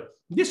brotherhood.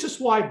 This is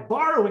why,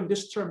 borrowing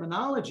this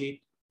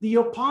terminology, the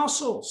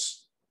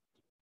apostles,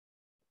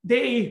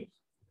 they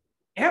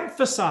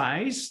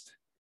emphasized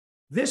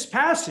this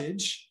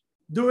passage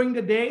during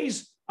the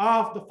days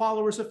of the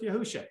followers of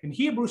Yahushua. In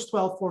Hebrews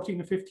 12, 14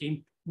 and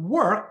 15,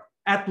 work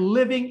at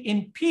living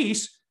in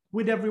peace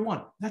with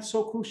everyone. That's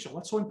so crucial.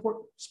 That's so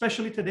important,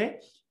 especially today.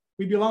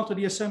 We belong to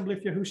the assembly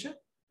of Yahushua.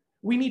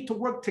 We need to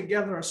work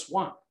together as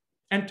one.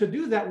 And to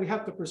do that, we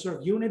have to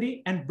preserve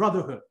unity and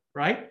brotherhood,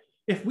 right?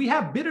 If we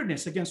have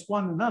bitterness against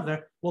one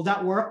another, will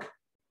that work?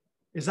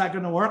 Is that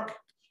going to work?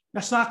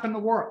 That's not going to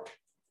work.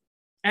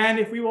 And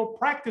if we will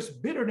practice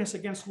bitterness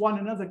against one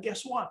another,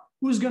 guess what?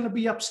 Who's going to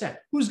be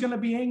upset? Who's going to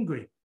be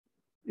angry?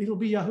 It'll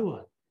be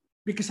Yahuwah,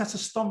 because that's a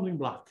stumbling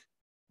block.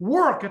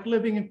 Work at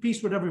living in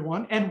peace with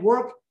everyone and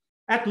work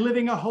at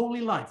living a holy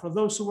life. For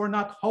those who are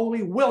not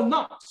holy will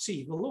not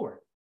see the Lord.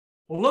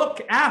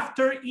 Look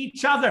after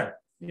each other.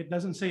 It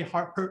doesn't say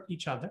hurt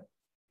each other.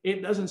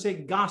 It doesn't say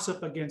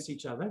gossip against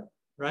each other,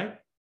 right?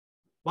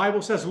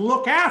 Bible says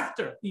look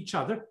after each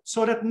other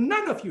so that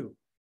none of you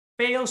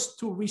fails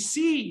to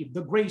receive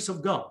the grace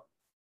of God.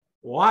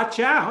 Watch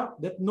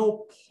out that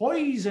no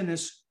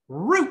poisonous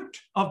root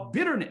of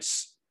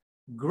bitterness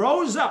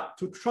grows up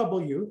to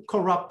trouble you,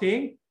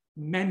 corrupting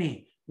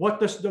many. What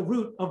does the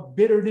root of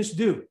bitterness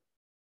do?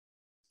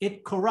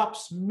 It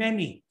corrupts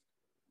many.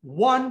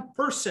 One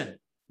person,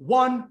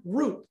 one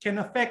root can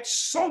affect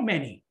so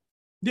many.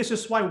 This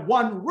is why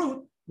one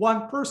root,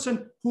 one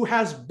person who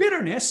has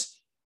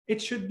bitterness,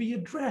 it should be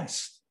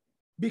addressed.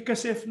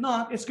 Because if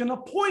not, it's going to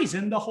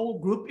poison the whole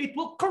group. It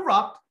will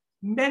corrupt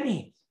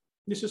many.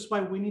 This is why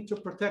we need to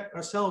protect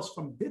ourselves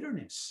from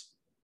bitterness.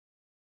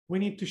 We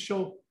need to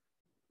show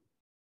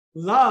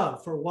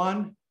love for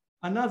one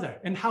another.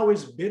 And how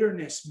is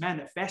bitterness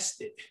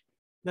manifested?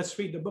 Let's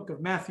read the book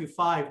of Matthew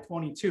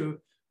 5:22.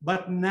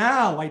 But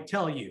now I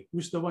tell you,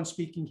 who's the one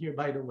speaking here,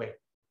 by the way?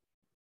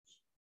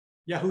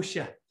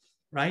 Yahushua,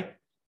 right?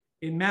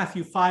 In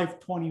Matthew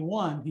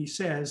 5:21, he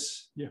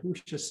says,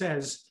 Yahushua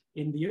says,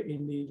 in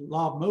the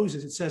law of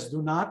Moses, it says,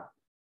 do not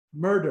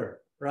murder,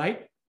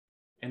 right?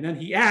 And then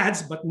he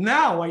adds, but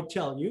now I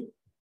tell you,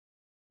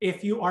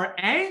 if you are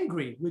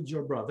angry with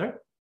your brother,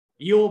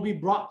 you will be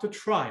brought to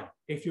trial.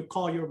 If you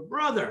call your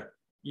brother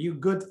you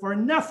good for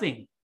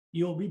nothing,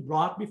 you'll be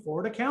brought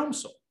before the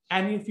council.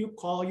 And if you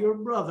call your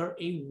brother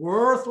a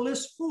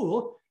worthless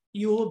fool,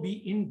 you will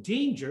be in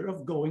danger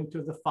of going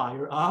to the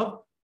fire of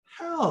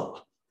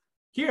hell.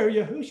 Here,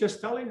 Yahushua is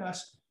telling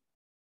us,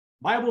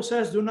 Bible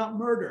says, do not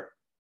murder.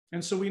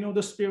 And so we know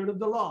the spirit of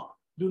the law.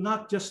 Do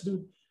not just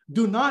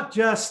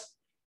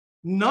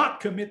not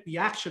commit the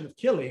action of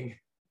killing,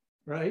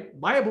 right?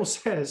 Bible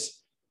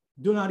says,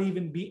 do not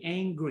even be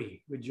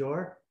angry with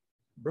your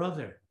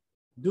brother.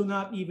 Do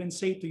not even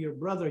say to your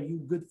brother, you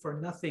good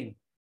for nothing,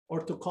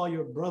 or to call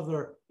your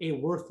brother a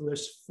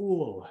worthless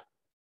fool.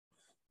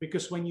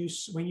 Because when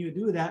you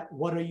do that,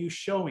 what are you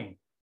showing?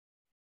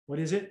 What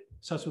is it?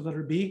 Starts with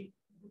letter B.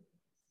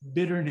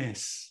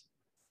 Bitterness.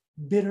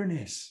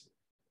 Bitterness.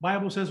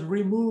 Bible says,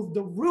 remove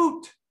the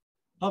root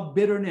of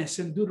bitterness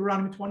in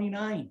Deuteronomy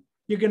 29.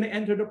 You're going to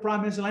enter the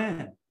promised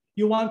land.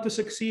 You want to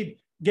succeed,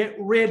 get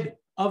rid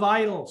of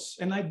idols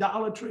and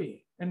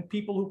idolatry and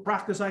people who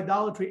practice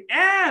idolatry,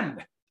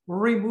 and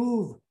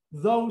remove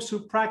those who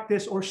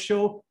practice or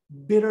show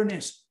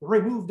bitterness.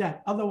 Remove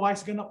that. Otherwise,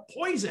 it's going to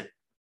poison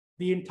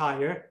the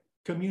entire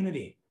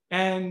community.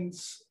 And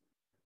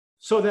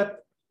so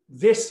that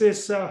this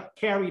is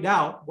carried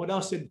out, what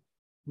else did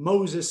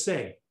Moses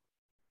say?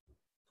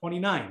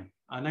 29,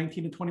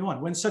 19 and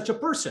 21. When such a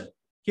person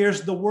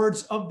hears the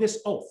words of this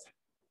oath,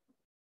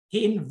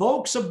 he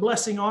invokes a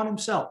blessing on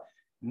himself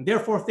and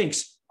therefore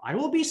thinks, I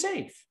will be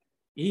safe.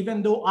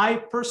 Even though I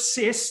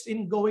persist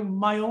in going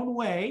my own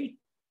way,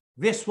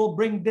 this will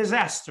bring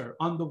disaster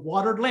on the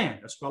watered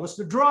land as well as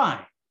the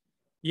dry.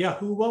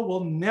 Yahuwah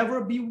will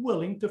never be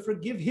willing to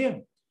forgive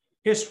him.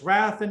 His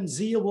wrath and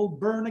zeal will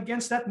burn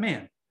against that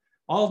man.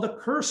 All the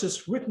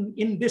curses written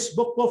in this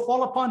book will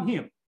fall upon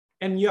him,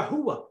 and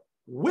Yahuwah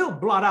will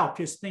blot out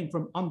his name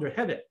from under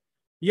heaven.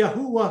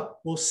 Yahuwah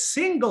will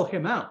single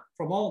him out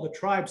from all the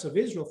tribes of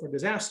Israel for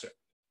disaster,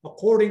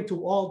 according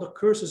to all the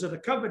curses of the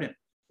covenant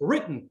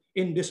written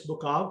in this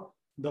book of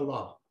the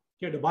law.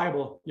 Here the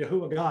Bible,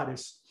 Yahuwah God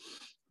is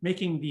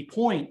making the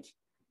point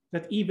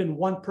that even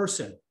one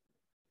person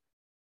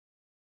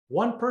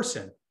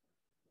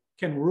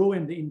can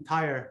ruin the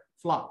entire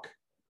flock.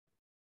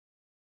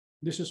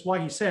 This is why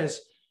he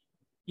says,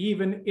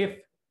 even if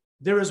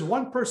there is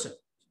one person,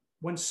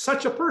 when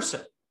such a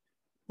person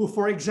who,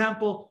 for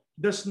example,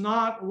 does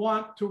not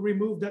want to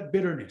remove that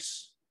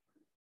bitterness,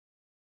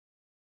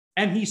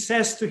 and he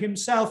says to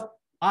himself,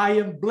 I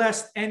am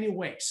blessed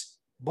anyways,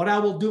 but I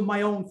will do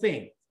my own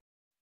thing.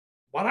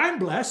 But I'm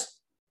blessed,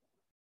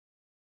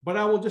 but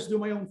I will just do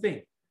my own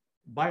thing.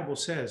 The Bible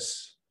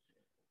says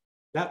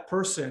that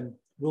person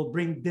will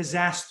bring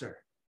disaster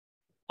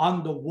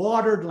on the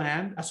watered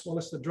land as well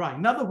as the dry.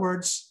 In other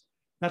words,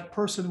 that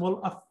person will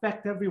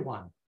affect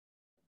everyone,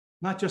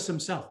 not just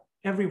himself,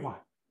 everyone.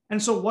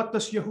 And so what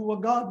does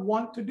Yahuwah God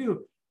want to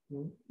do?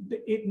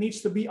 It needs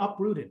to be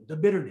uprooted, the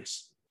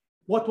bitterness.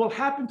 What will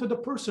happen to the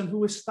person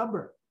who is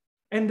stubborn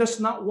and does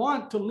not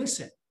want to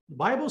listen? The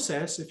Bible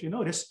says, if you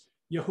notice,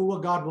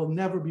 Yahuwah God will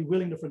never be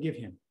willing to forgive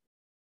him.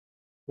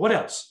 What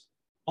else?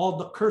 All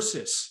the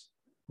curses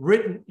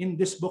written in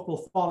this book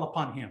will fall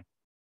upon him.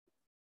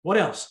 What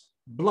else?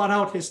 Blot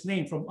out his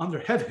name from under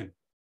heaven.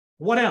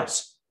 What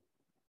else?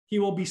 He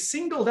will be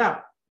singled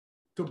out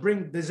to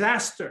bring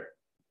disaster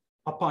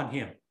upon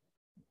him.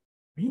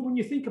 When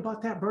you think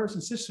about that, brothers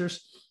and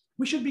sisters,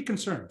 we should be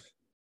concerned.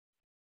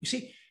 You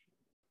see,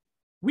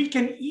 we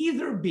can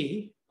either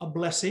be a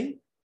blessing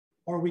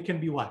or we can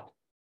be what?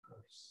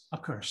 A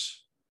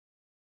curse.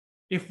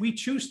 If we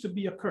choose to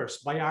be a curse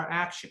by our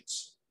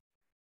actions,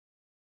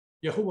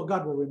 Yahuwah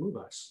God will remove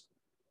us.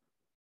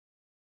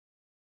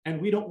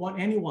 And we don't want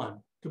anyone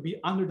to be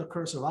under the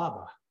curse of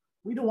Abba.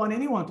 We don't want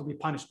anyone to be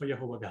punished by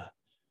Yahuwah God.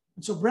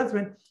 And so,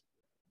 brethren,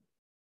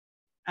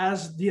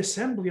 as the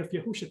assembly of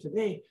Yahusha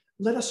today,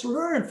 let us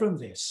learn from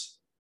this.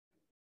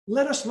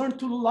 Let us learn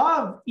to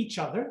love each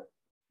other.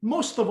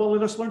 Most of all,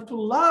 let us learn to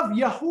love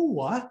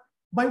Yahuwah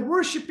by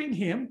worshiping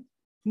him,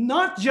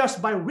 not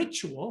just by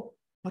ritual,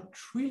 but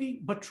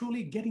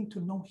truly getting to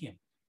know him,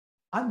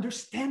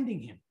 understanding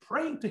him,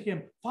 praying to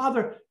him.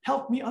 Father,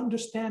 help me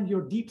understand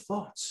your deep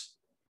thoughts.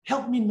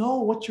 Help me know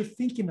what you're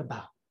thinking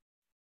about.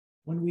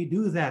 When we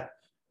do that,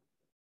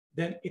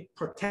 then it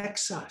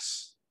protects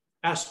us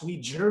as we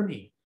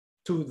journey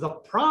to the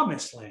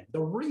promised land,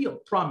 the real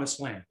promised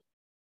land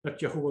that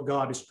Yahuwah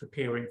God is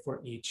preparing for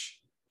each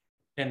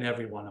and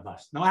every one of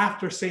us. Now,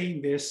 after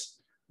saying this,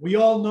 we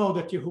all know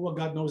that Yahuwah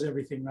God knows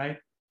everything, right?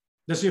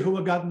 Does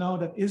Yahuwah God know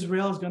that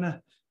Israel is going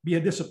to be a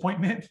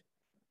disappointment?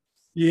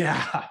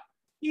 Yeah,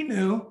 he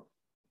knew.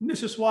 And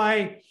this is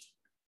why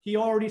he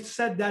already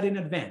said that in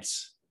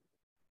advance.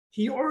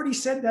 He already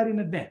said that in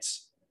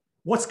advance.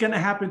 What's going to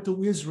happen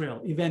to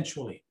Israel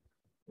eventually?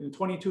 In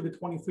 22 to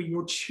 23,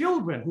 your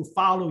children who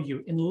follow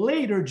you in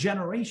later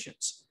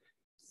generations,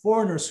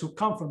 foreigners who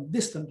come from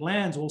distant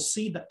lands will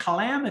see the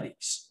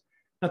calamities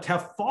that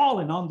have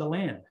fallen on the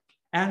land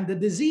and the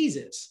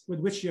diseases with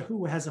which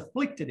Yahuwah has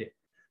afflicted it.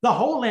 The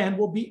whole land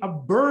will be a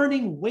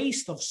burning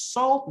waste of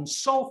salt and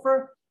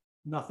sulfur,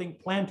 nothing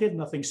planted,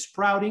 nothing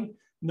sprouting,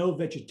 no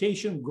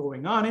vegetation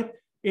growing on it.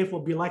 It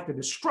will be like the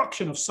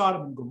destruction of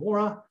Sodom and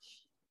Gomorrah,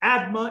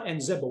 Admah and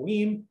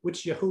Zeboim,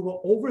 which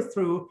Yahuwah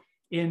overthrew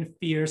in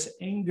fierce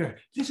anger.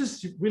 This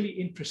is really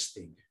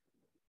interesting.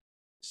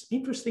 It's an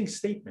interesting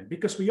statement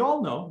because we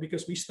all know,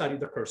 because we studied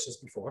the curses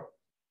before,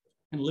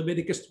 in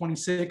Leviticus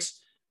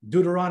 26,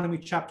 Deuteronomy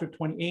chapter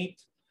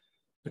 28,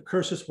 the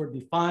curses were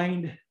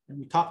defined, and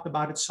we talked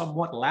about it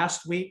somewhat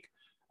last week,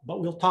 but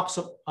we'll talk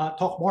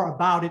more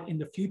about it in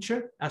the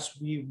future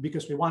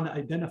because we want to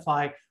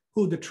identify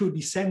who the true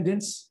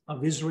descendants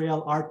of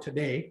Israel are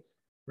today,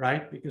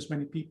 right? Because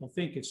many people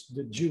think it's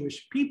the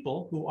Jewish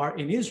people who are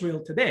in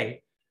Israel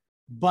today,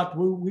 but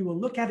we will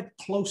look at it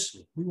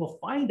closely. We will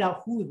find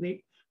out who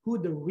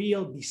the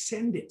real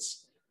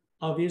descendants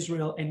of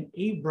Israel and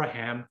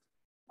Abraham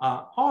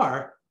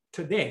are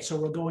today. So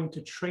we're going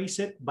to trace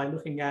it by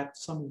looking at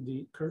some of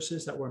the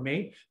curses that were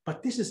made.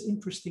 But this is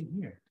interesting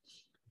here.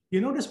 You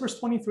notice verse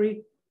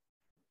 23?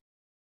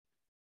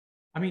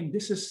 I mean,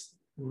 this is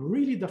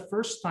really the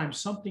first time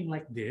something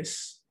like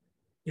this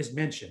is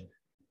mentioned,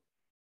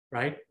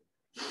 right?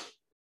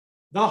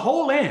 The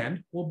whole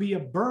land will be a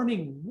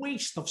burning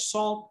waste of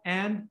salt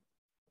and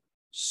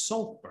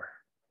sulfur,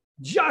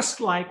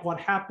 just like what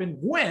happened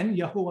when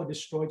Yahuwah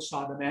destroyed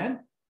Sodom and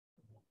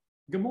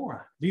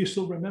Gomorrah. Do you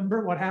still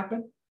remember what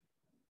happened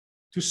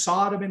to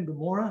Sodom and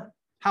Gomorrah?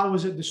 How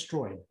was it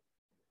destroyed?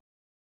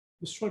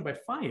 Destroyed by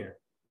fire.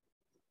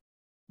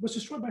 It was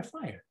destroyed by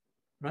fire,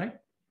 right?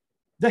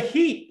 The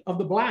heat of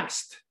the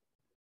blast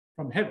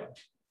from heaven.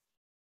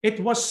 It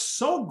was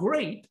so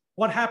great.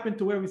 What happened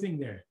to everything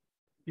there?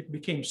 It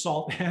became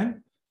salt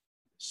and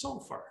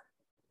sulfur.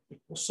 It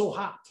was so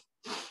hot.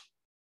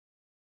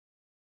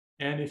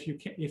 And if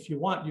you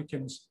want, you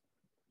can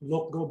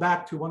go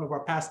back to one of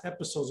our past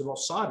episodes about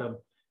Sodom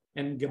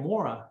and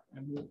Gomorrah,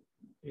 and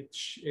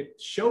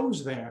it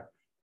shows there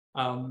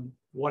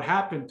what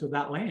happened to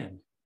that land,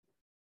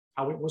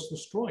 how it was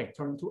destroyed,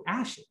 turned to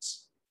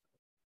ashes.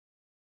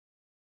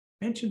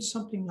 Mention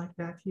something like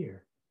that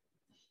here.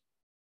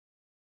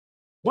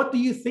 What do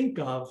you think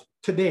of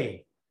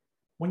today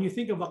when you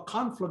think of a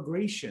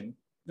conflagration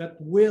that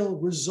will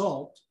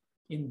result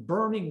in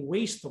burning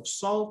waste of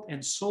salt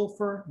and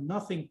sulfur,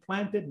 nothing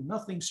planted,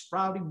 nothing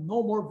sprouting,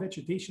 no more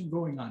vegetation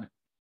growing on it?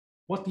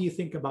 What do you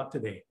think about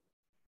today?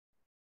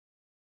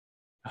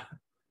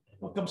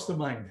 What comes to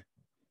mind?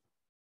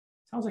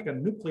 Sounds like a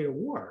nuclear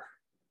war.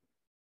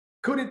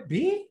 Could it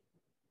be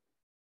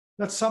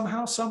that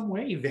somehow, some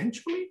way,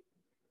 eventually,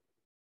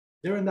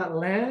 they're in that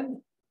land,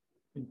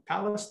 in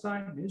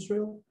Palestine, in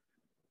Israel,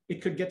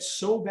 it could get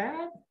so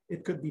bad,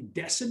 it could be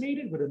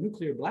decimated with a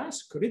nuclear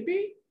blast? Could it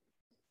be?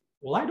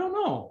 Well, I don't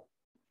know.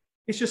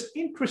 It's just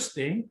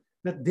interesting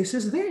that this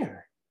is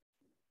there,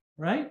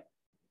 right?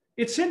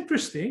 It's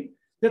interesting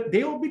that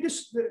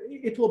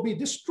it will be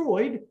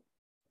destroyed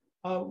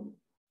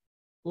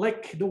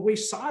like the way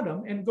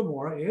Sodom and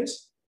Gomorrah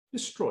is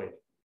destroyed.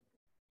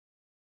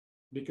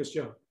 Because,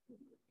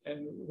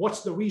 and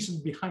what's the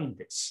reason behind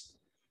this?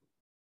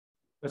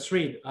 Let's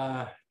read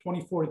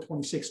 24 to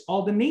 26.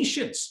 All the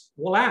nations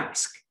will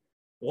ask,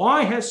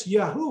 why has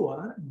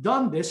Yahuwah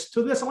done this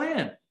to this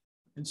land?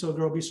 And so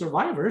there will be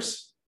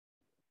survivors,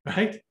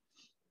 right?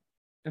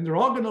 And they're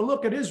all going to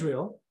look at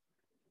Israel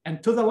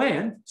and to the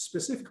land,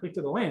 specifically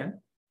to the land,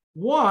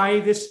 why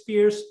this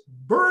fierce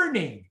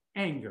burning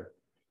anger?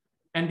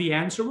 And the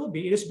answer will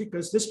be, it is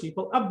because this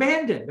people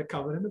abandoned the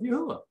covenant of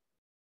Yahuwah,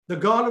 the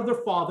God of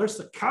their fathers,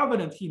 the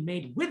covenant he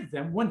made with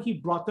them when he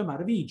brought them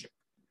out of Egypt.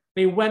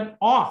 They went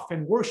off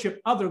and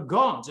worshiped other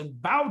gods and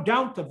bowed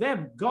down to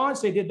them,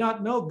 gods they did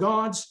not know,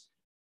 gods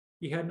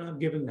he had not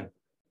given them.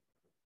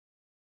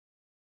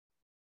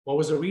 What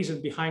was the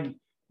reason behind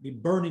the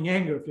burning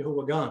anger of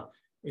Yahuwah God?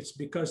 It's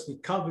because the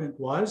covenant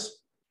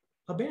was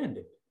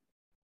abandoned,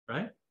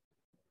 right?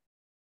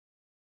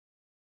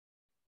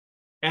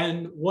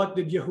 And what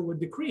did Yahuwah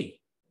decree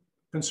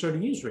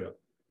concerning Israel?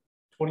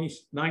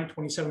 29,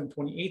 27,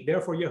 28.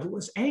 Therefore,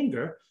 Yahuwah's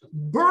anger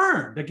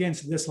burned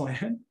against this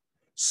land,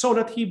 so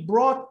that he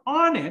brought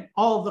on it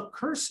all the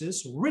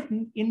curses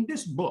written in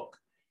this book.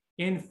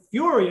 In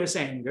furious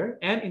anger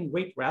and in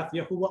great wrath,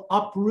 Yahuwah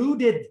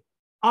uprooted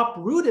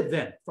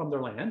them from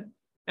their land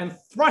and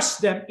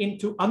thrust them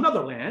into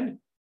another land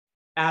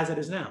as it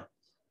is now.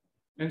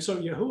 And so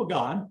Yahuwah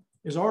God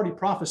is already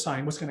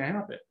prophesying what's going to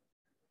happen.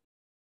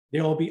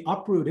 They will be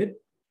uprooted.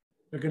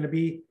 They're going to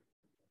be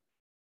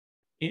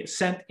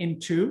sent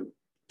into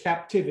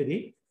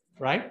captivity,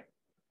 right?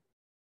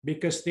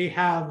 Because they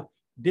have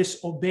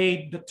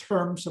disobeyed the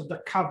terms of the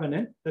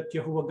covenant that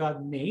Yahuwah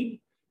God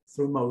made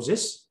through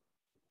Moses.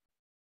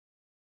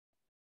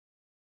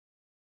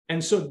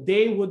 And so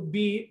they would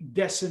be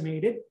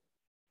decimated.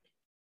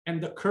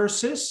 And the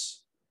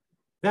curses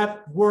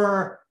that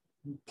were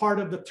part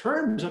of the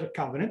terms of the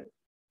covenant,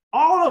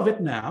 all of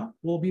it now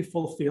will be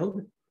fulfilled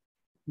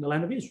in the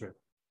land of Israel.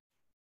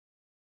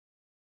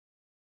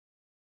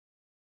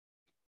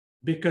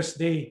 Because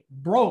they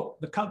broke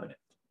the covenant.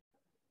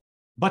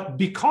 But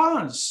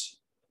because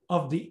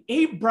of the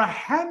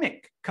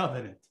Abrahamic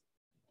covenant,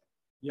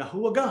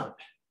 Yahuwah God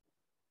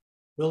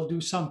will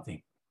do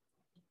something.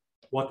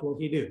 What will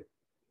he do?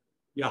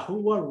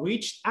 Yahuwah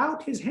reached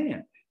out his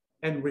hand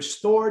and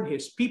restored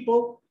his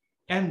people,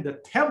 and the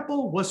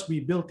temple was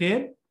rebuilt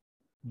in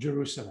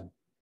Jerusalem,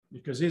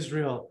 because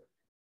Israel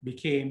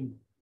became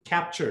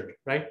captured,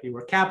 right? They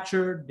were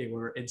captured, they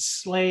were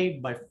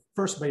enslaved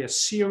first by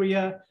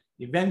Assyria,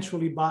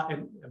 eventually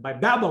by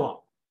Babylon.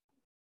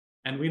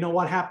 And we know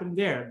what happened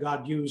there.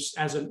 God used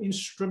as an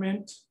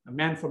instrument a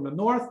man from the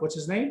north. What's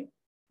his name?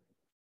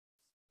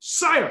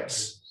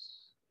 Cyrus,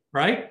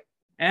 right?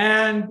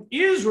 And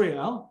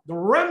Israel, the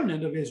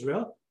remnant of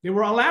Israel, they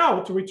were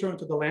allowed to return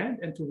to the land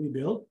and to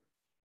rebuild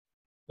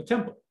the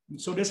temple. And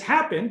so this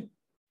happened.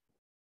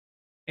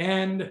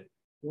 And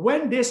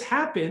when this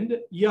happened,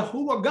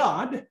 Yahuwah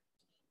God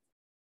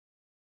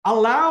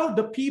allowed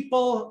the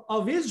people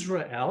of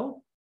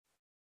Israel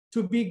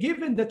to be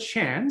given the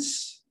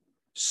chance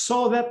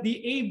so that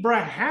the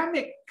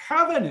Abrahamic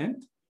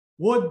covenant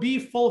would be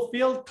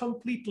fulfilled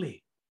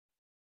completely.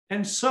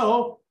 And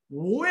so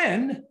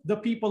when the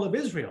people of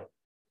Israel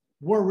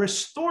were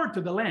restored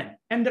to the land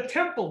and the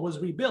temple was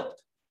rebuilt,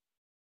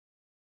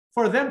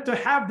 for them to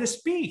have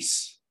this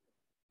peace,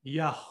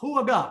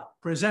 Yahuwah God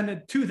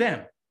presented to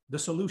them the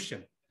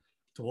solution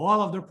to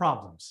all of their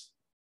problems.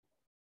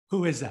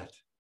 Who is that?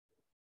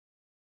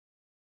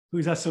 Who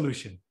is that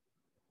solution?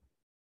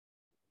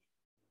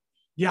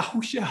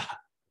 Yahusha.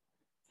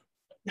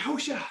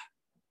 Yahusha,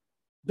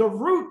 the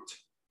root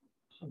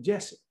of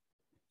Jesse.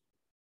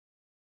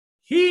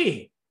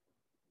 He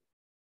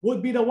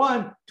would be the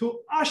one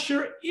to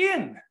usher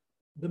in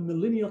the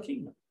millennial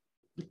kingdom,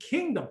 the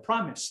kingdom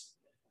promised,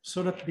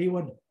 so that they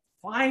would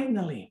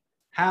finally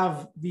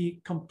have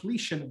the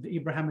completion of the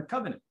Abrahamic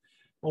covenant.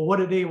 Well, what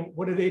did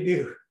they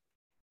do?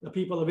 The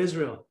people of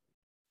Israel,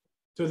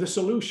 to the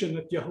solution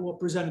that Yahuwah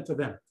presented to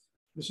them.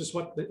 This is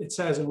what it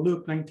says in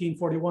Luke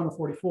 19:41 or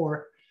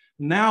 44.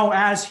 Now,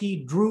 as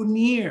he drew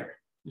near,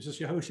 this is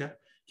Yahusha,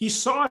 he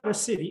saw the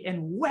city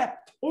and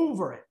wept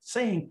over it,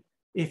 saying,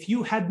 if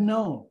you had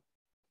known,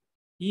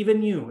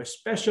 even you,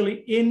 especially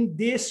in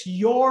this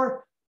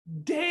your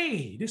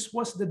day, this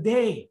was the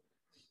day.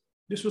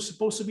 This was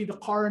supposed to be the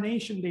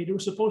coronation day. They were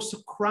supposed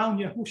to crown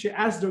Yahusha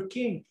as their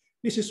king.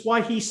 This is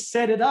why he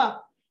set it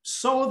up,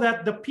 so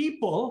that the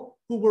people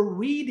who were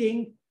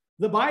reading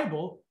the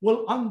Bible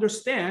will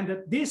understand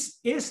that this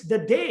is the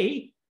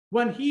day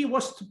when he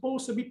was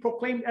supposed to be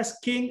proclaimed as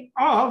king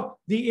of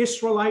the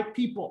Israelite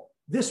people.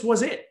 This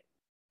was it.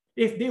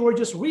 If they were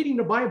just reading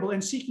the Bible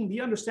and seeking the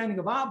understanding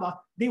of Abba,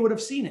 they would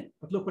have seen it.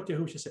 But look what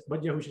Yahusha said.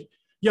 But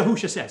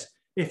Yahusha says,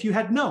 if you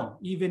had known,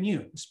 even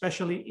you,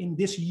 especially in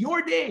this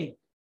your day,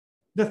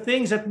 the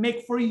things that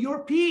make for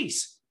your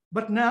peace,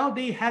 but now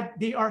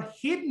they are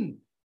hidden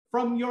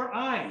from your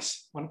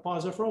eyes. I want to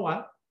pause there for a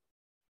while.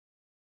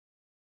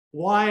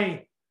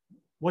 Why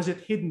was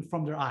it hidden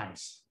from their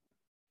eyes?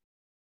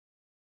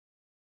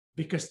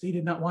 Because they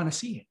did not want to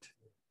see it.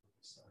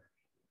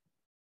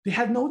 They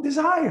had no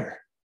desire.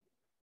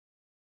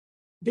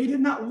 They did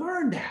not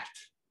learn that.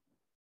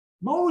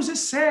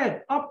 Moses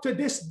said, up to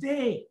this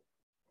day,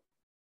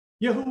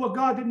 Yahuwah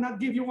God did not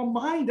give you a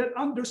mind that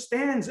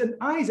understands and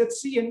eyes that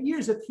see and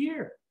ears that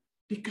hear,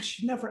 because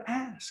you never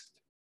asked.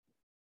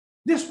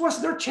 This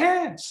was their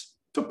chance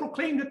to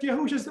proclaim that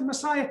Yahushua is the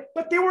Messiah,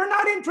 but they were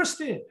not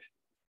interested.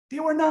 They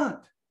were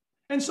not.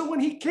 And so when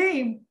he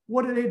came,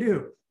 what did they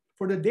do?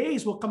 For the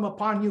days will come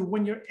upon you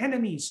when your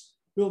enemies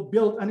will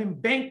build an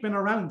embankment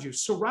around you,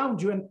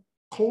 surround you, and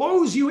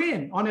close you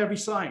in on every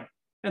side,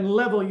 and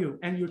level you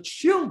and your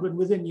children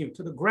within you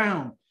to the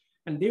ground.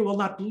 And they will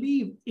not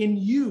leave in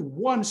you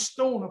one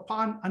stone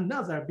upon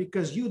another,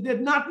 because you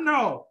did not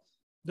know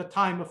the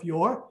time of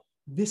your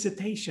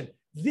visitation.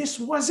 This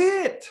was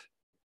it.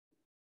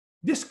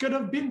 This could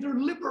have been their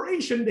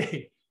liberation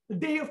day, the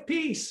day of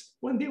peace,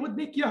 when they would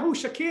make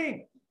Yahusha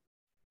king.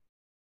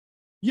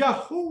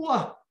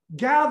 Yahuwah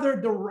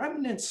gathered the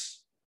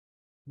remnants,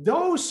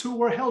 those who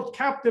were held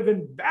captive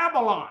in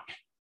Babylon,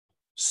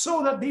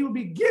 so that they would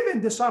be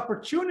given this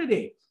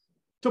opportunity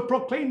to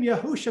proclaim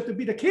Yahusha to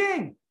be the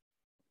king.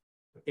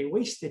 But they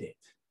wasted it,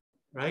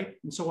 right?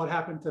 And so what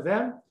happened to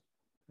them?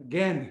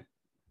 Again,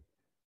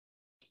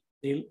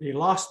 they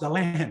lost the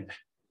land.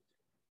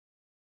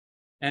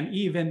 And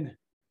even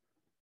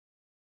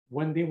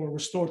when they were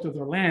restored to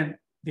their land,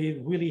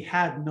 they really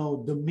had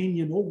no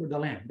dominion over the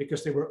land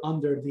because they were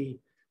under the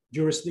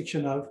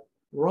jurisdiction of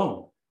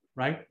Rome,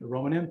 right? The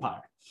Roman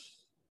Empire.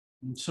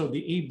 And so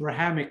the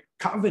Abrahamic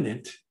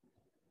covenant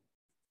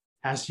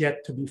has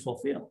yet to be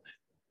fulfilled.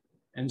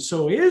 And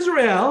so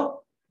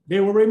Israel, they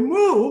were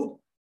removed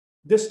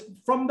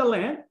from the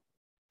land.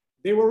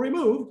 They were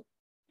removed,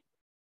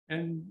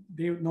 and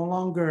they no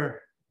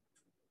longer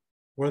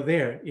were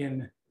there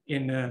in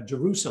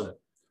Jerusalem.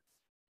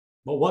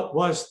 But what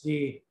was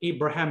the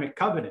Abrahamic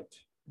covenant?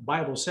 The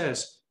Bible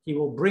says he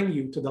will bring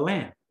you to the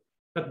land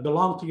that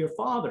belonged to your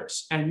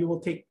fathers, and you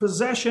will take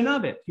possession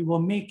of it. He will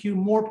make you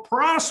more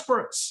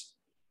prosperous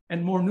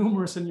and more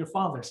numerous than your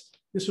fathers.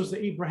 This was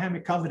the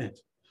Abrahamic covenant.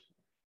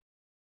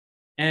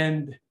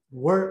 And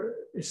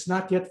it's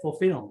not yet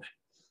fulfilled.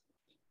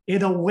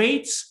 It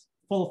awaits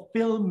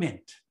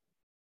fulfillment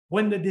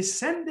when the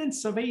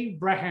descendants of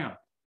Abraham,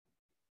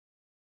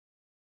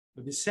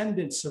 the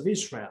descendants of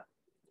Israel,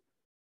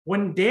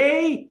 when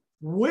they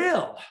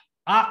will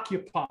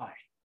occupy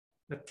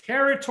the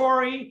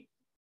territory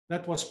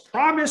that was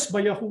promised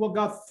by Yahuwah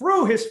God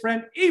through his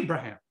friend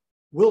Abraham,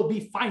 will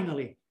be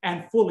finally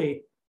and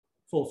fully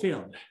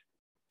fulfilled.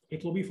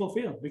 It will be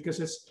fulfilled because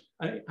it's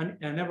an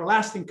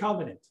everlasting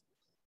covenant.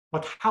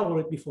 But how will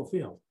it be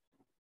fulfilled?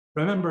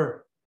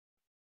 Remember,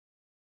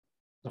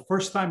 the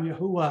first time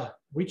Yahuwah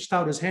reached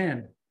out his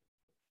hand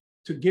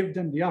to give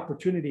them the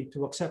opportunity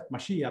to accept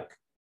Mashiach,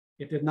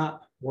 it did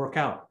not work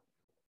out.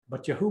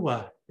 But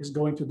Yahuwah is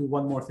going to do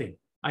one more thing.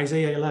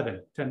 Isaiah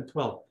 11, 10,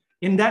 12.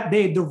 In that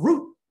day, the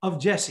root of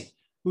Jesse,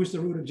 who's the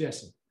root of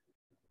Jesse?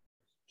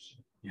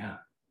 Yeah.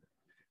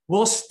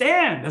 Will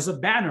stand as a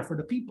banner for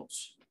the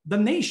peoples. The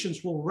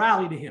nations will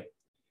rally to him,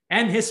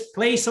 and his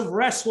place of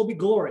rest will be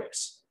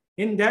glorious.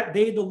 In that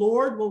day, the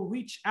Lord will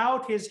reach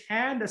out his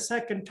hand a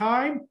second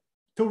time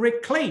to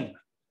reclaim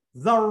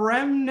the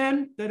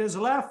remnant that is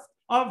left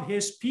of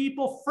his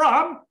people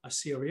from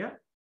Assyria,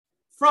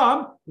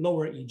 from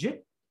Lower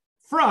Egypt,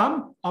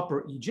 from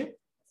Upper Egypt,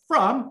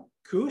 from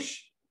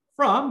Cush,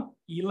 from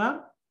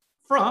Elam,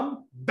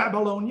 from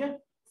Babylonia,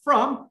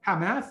 from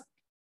Hamath,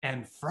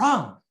 and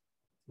from,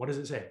 what does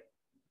it say?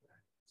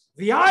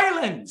 The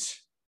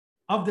islands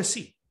of the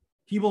sea.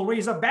 He will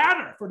raise a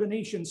banner for the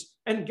nations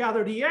and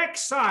gather the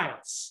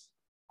exiles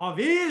of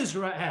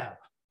Israel.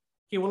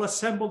 He will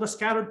assemble the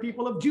scattered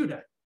people of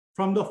Judah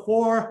from the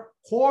four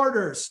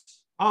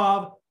quarters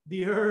of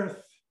the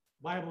earth.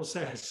 Bible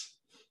says,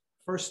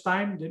 first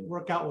time didn't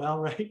work out well,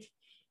 right?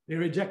 They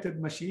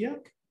rejected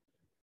Mashiach.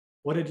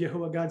 What did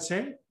Yahuwah God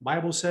say?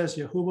 Bible says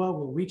Yahuwah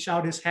will reach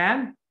out his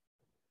hand.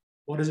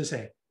 What does it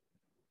say?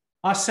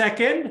 A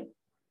second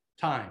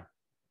time.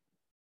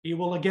 He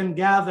will again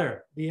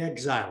gather the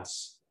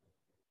exiles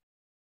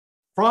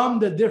from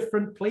the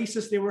different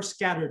places they were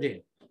scattered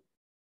in.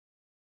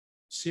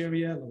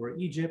 Syria, Lower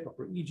Egypt,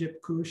 Upper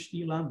Egypt, Cush,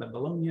 Elam,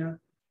 Babylonia,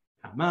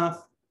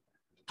 Hamath,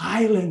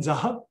 islands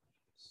of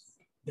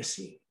the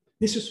sea.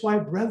 This is why,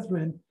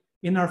 brethren,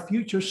 in our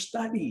future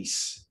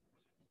studies,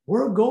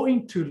 we're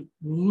going to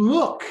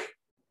look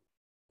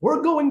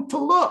for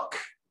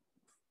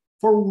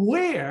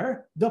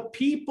where the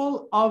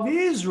people of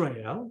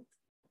Israel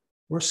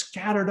were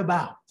scattered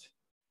about.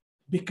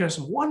 Because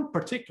one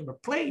particular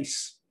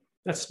place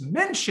that's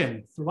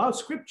mentioned throughout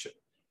Scripture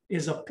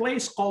is a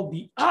place called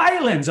the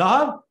islands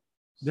of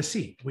the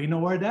sea. We know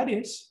where that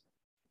is.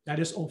 That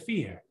is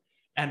Ophir.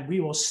 And we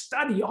will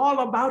study all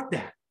about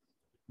that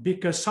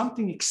because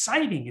something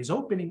exciting is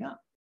opening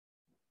up.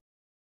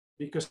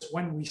 Because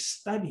when we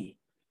study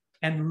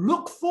and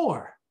look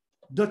for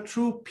the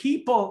true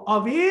people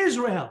of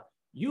Israel,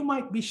 you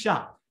might be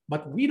shocked,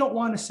 but we don't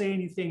want to say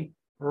anything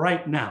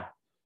right now.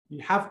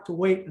 You have to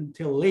wait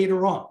until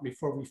later on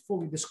before we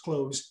fully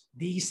disclose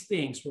these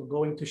things we're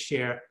going to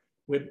share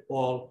with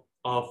all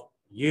of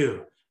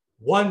you.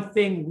 One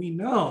thing we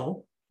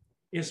know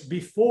is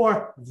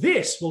before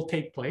this will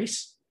take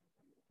place,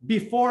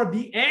 before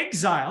the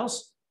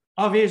exiles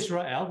of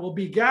Israel will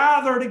be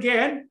gathered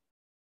again,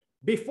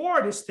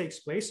 before this takes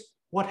place,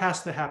 what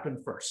has to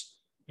happen first?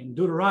 In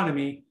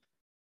Deuteronomy,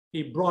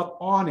 he brought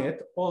on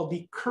it all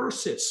the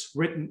curses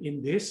written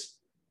in this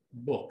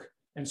book.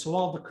 And so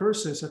all the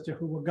curses that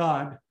Yahuwah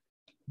God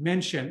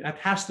mentioned, that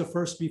has to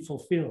first be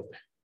fulfilled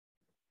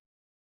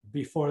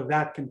before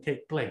that can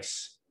take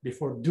place,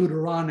 before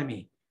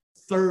Deuteronomy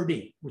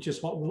 30, which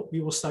is what we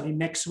will study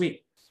next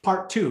week,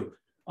 part 2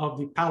 of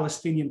the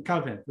Palestinian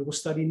covenant. We will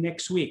study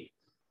next week,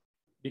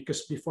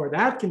 because before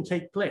that can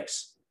take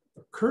place, the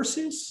The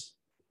curses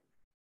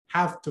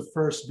have to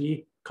first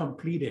be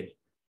completed.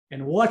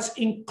 And what's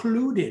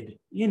included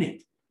in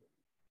it?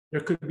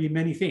 There could be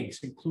many things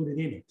included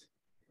in it.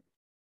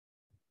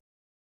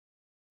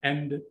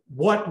 And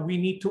what we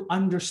need to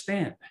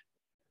understand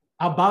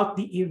about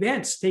the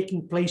events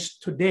taking place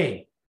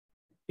today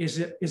is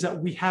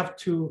that we have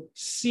to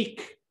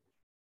seek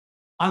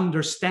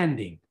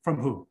understanding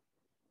from who?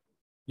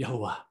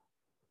 Yahuwah.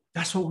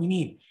 That's what we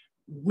need.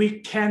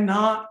 We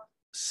cannot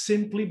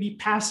simply be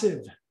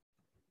passive.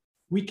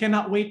 We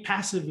cannot wait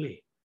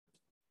passively.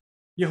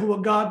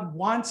 Yahuwah God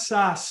wants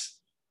us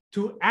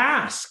to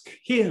ask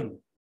Him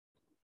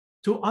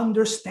to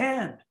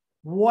understand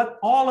what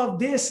all of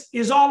this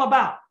is all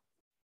about.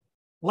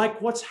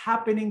 Like what's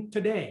happening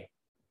today.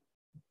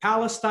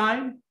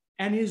 Palestine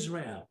and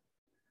Israel.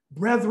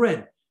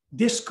 Brethren,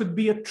 this could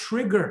be a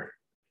trigger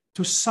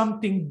to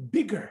something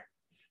bigger.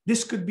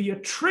 This could be a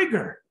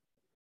trigger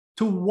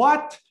to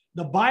what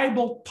the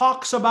Bible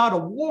talks about a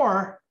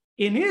war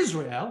in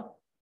Israel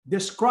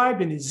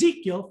described in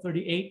Ezekiel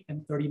 38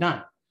 and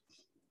 39.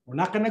 We're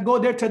not going to go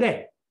there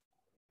today.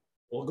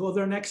 We'll go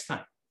there next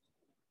time.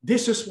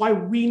 This is why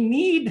we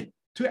need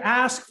to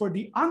ask for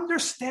the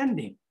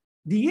understanding,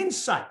 the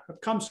insight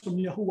that comes from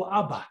Yahuwah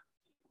Abba.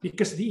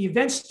 Because the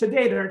events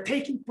today that are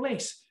taking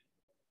place,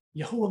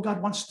 Yahuwah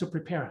God wants to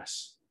prepare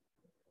us.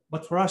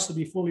 But for us to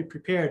be fully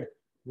prepared,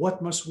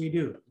 what must we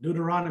do?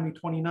 Deuteronomy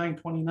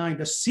 29:29,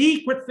 the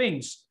secret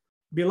things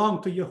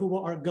belong to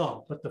Yahuwah our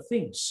God, but the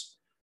things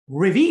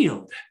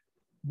revealed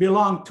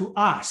belong to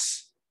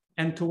us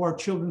and to our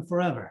children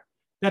forever,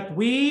 that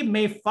we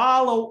may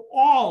follow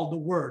all the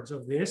words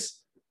of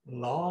this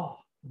law.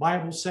 The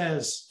Bible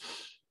says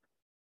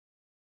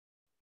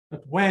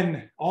that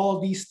when all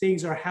these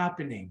things are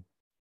happening,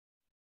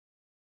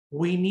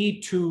 we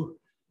need to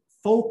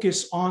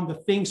focus on the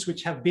things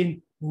which have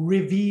been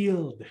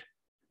revealed.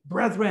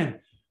 Brethren,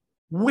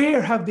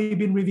 where have they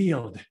been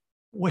revealed?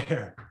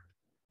 Where?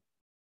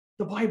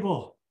 The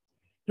Bible.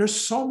 There's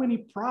so many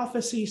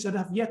prophecies that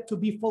have yet to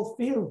be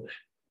fulfilled.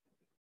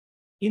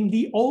 In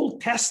the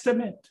Old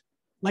Testament,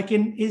 like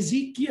in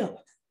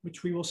Ezekiel,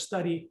 which we will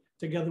study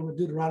together with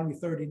Deuteronomy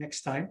 30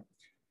 next time,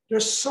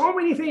 there's so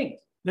many things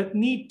that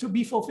need to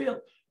be fulfilled.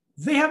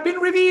 They have been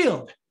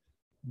revealed,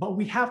 but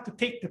we have to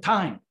take the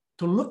time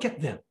to look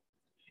at them.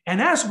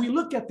 And as we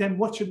look at them,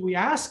 what should we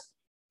ask?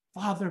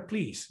 Father,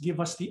 please give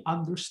us the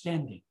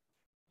understanding.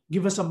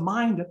 Give us a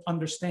mind that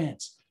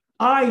understands,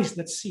 eyes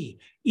that see,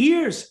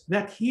 ears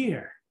that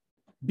hear.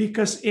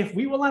 Because if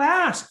we will not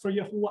ask for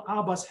Yahuwah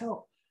Abba's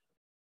help,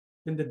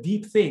 then the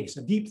deep things,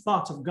 the deep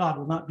thoughts of God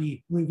will not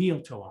be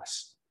revealed to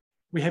us.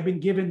 We have been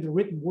given the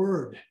written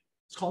word.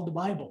 It's called the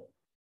Bible.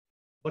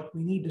 But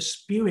we need the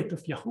Spirit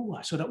of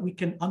Yahuwah so that we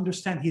can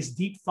understand His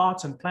deep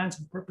thoughts and plans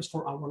and purpose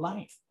for our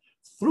life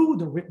through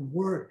the written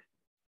word.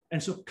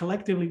 And so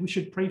collectively, we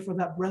should pray for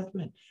that,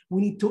 brethren.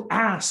 We need to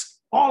ask,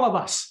 all of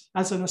us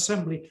as an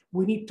assembly,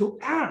 we need to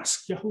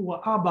ask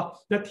Yahuwah Abba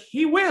that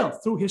He will,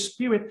 through His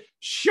Spirit,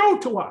 show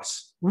to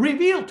us,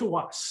 reveal to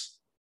us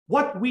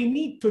what we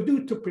need to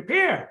do to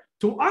prepare,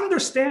 to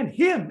understand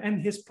Him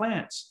and His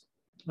plans,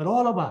 that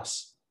all of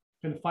us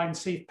can find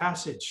safe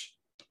passage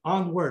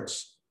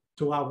onwards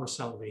to our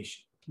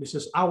salvation. This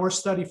is our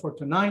study for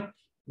tonight.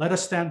 Let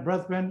us stand,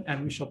 brethren,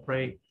 and we shall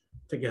pray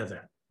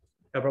together.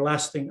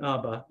 Everlasting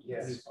Abba,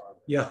 Yes,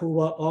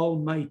 Yahuwah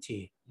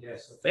Almighty,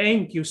 yes,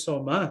 thank you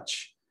so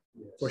much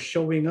for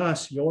showing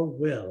us your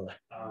will.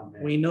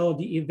 Amen. We know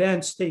the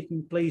events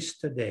taking place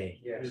today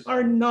Yes.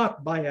 are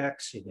not by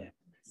accident.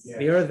 Yes.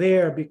 They are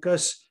there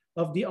because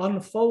of the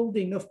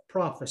unfolding of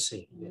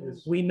prophecy.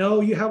 Yes. We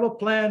know you have a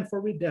plan for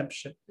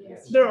redemption.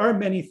 Yes. There are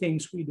many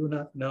things we do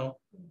not know,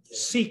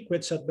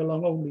 secrets that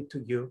belong only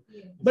to you.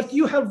 But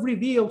you have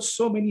revealed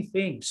so many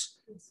things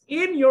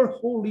in your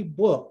holy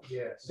book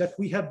Yes. that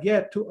we have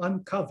yet to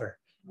uncover.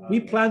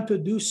 We plan to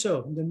do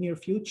so in the near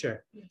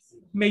future.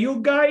 May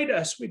you guide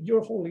us with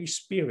your Holy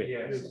Spirit,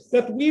 Yes.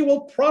 that we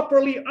will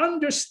properly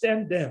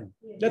understand them,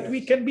 that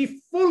we can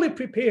be fully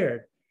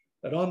prepared,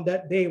 that on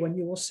that day when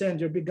you will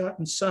send your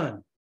begotten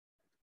Son,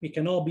 we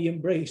can all be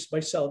embraced by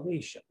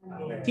salvation.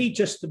 Amen.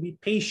 Teach us to be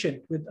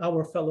patient with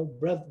our fellow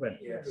brethren,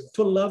 Yes.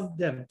 to love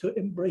them, to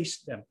embrace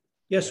them.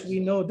 Yes, we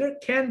know there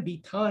can be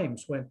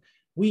times when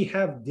we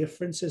have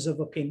differences of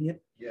opinion.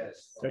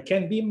 Yes. There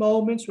can be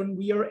moments when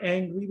we are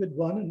angry with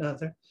one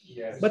another.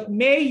 Yes. But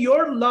may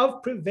your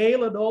love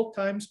prevail at all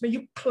times. May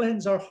you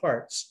cleanse our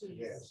hearts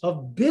Yes.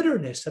 of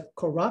bitterness that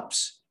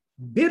corrupts,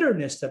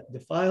 bitterness that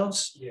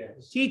defiles.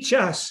 Yes.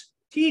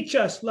 Teach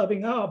us,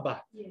 loving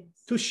Abba,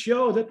 to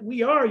show that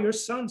we are your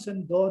sons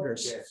and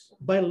daughters Yes.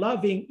 by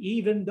loving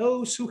even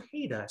those who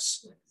hate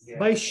us, Yes.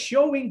 by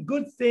showing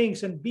good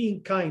things and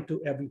being kind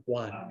to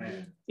everyone.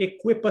 Amen.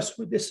 Equip us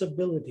with this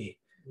ability,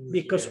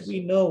 because Yes. we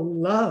know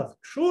love,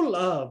 true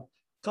love,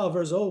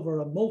 covers over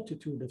a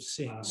multitude of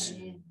sins.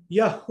 Amen.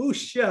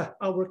 Yahushua,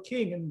 our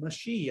King and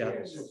Mashiach,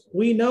 Yes.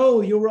 we know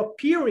your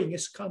appearing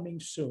is coming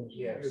soon.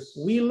 Yes.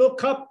 We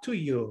look up to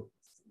you.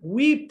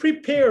 We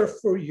prepare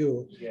for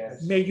you.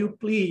 Yes. May you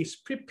please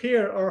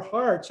prepare our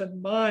hearts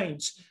and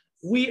minds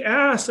We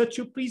ask that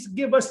you please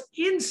give us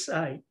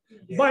insight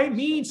by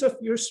means of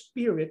your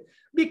Spirit,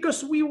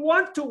 because we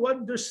want to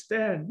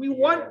understand, we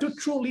want to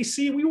truly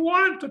see, we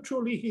want to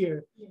truly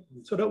hear,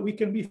 so that we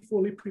can be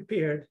fully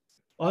prepared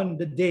on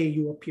the day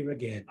you appear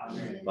again.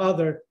 Amen.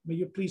 Father, may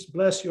you please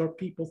bless your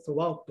people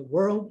throughout the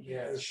world.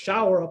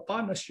 Shower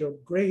upon us your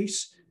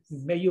grace.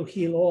 May you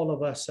heal all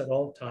of us at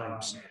all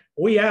times.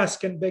 We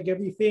ask and beg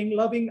everything,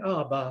 loving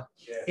Abba,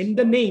 in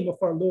the name of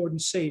our Lord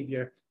and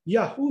Savior,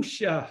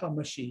 Yahushua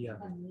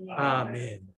HaMashiach. Amen.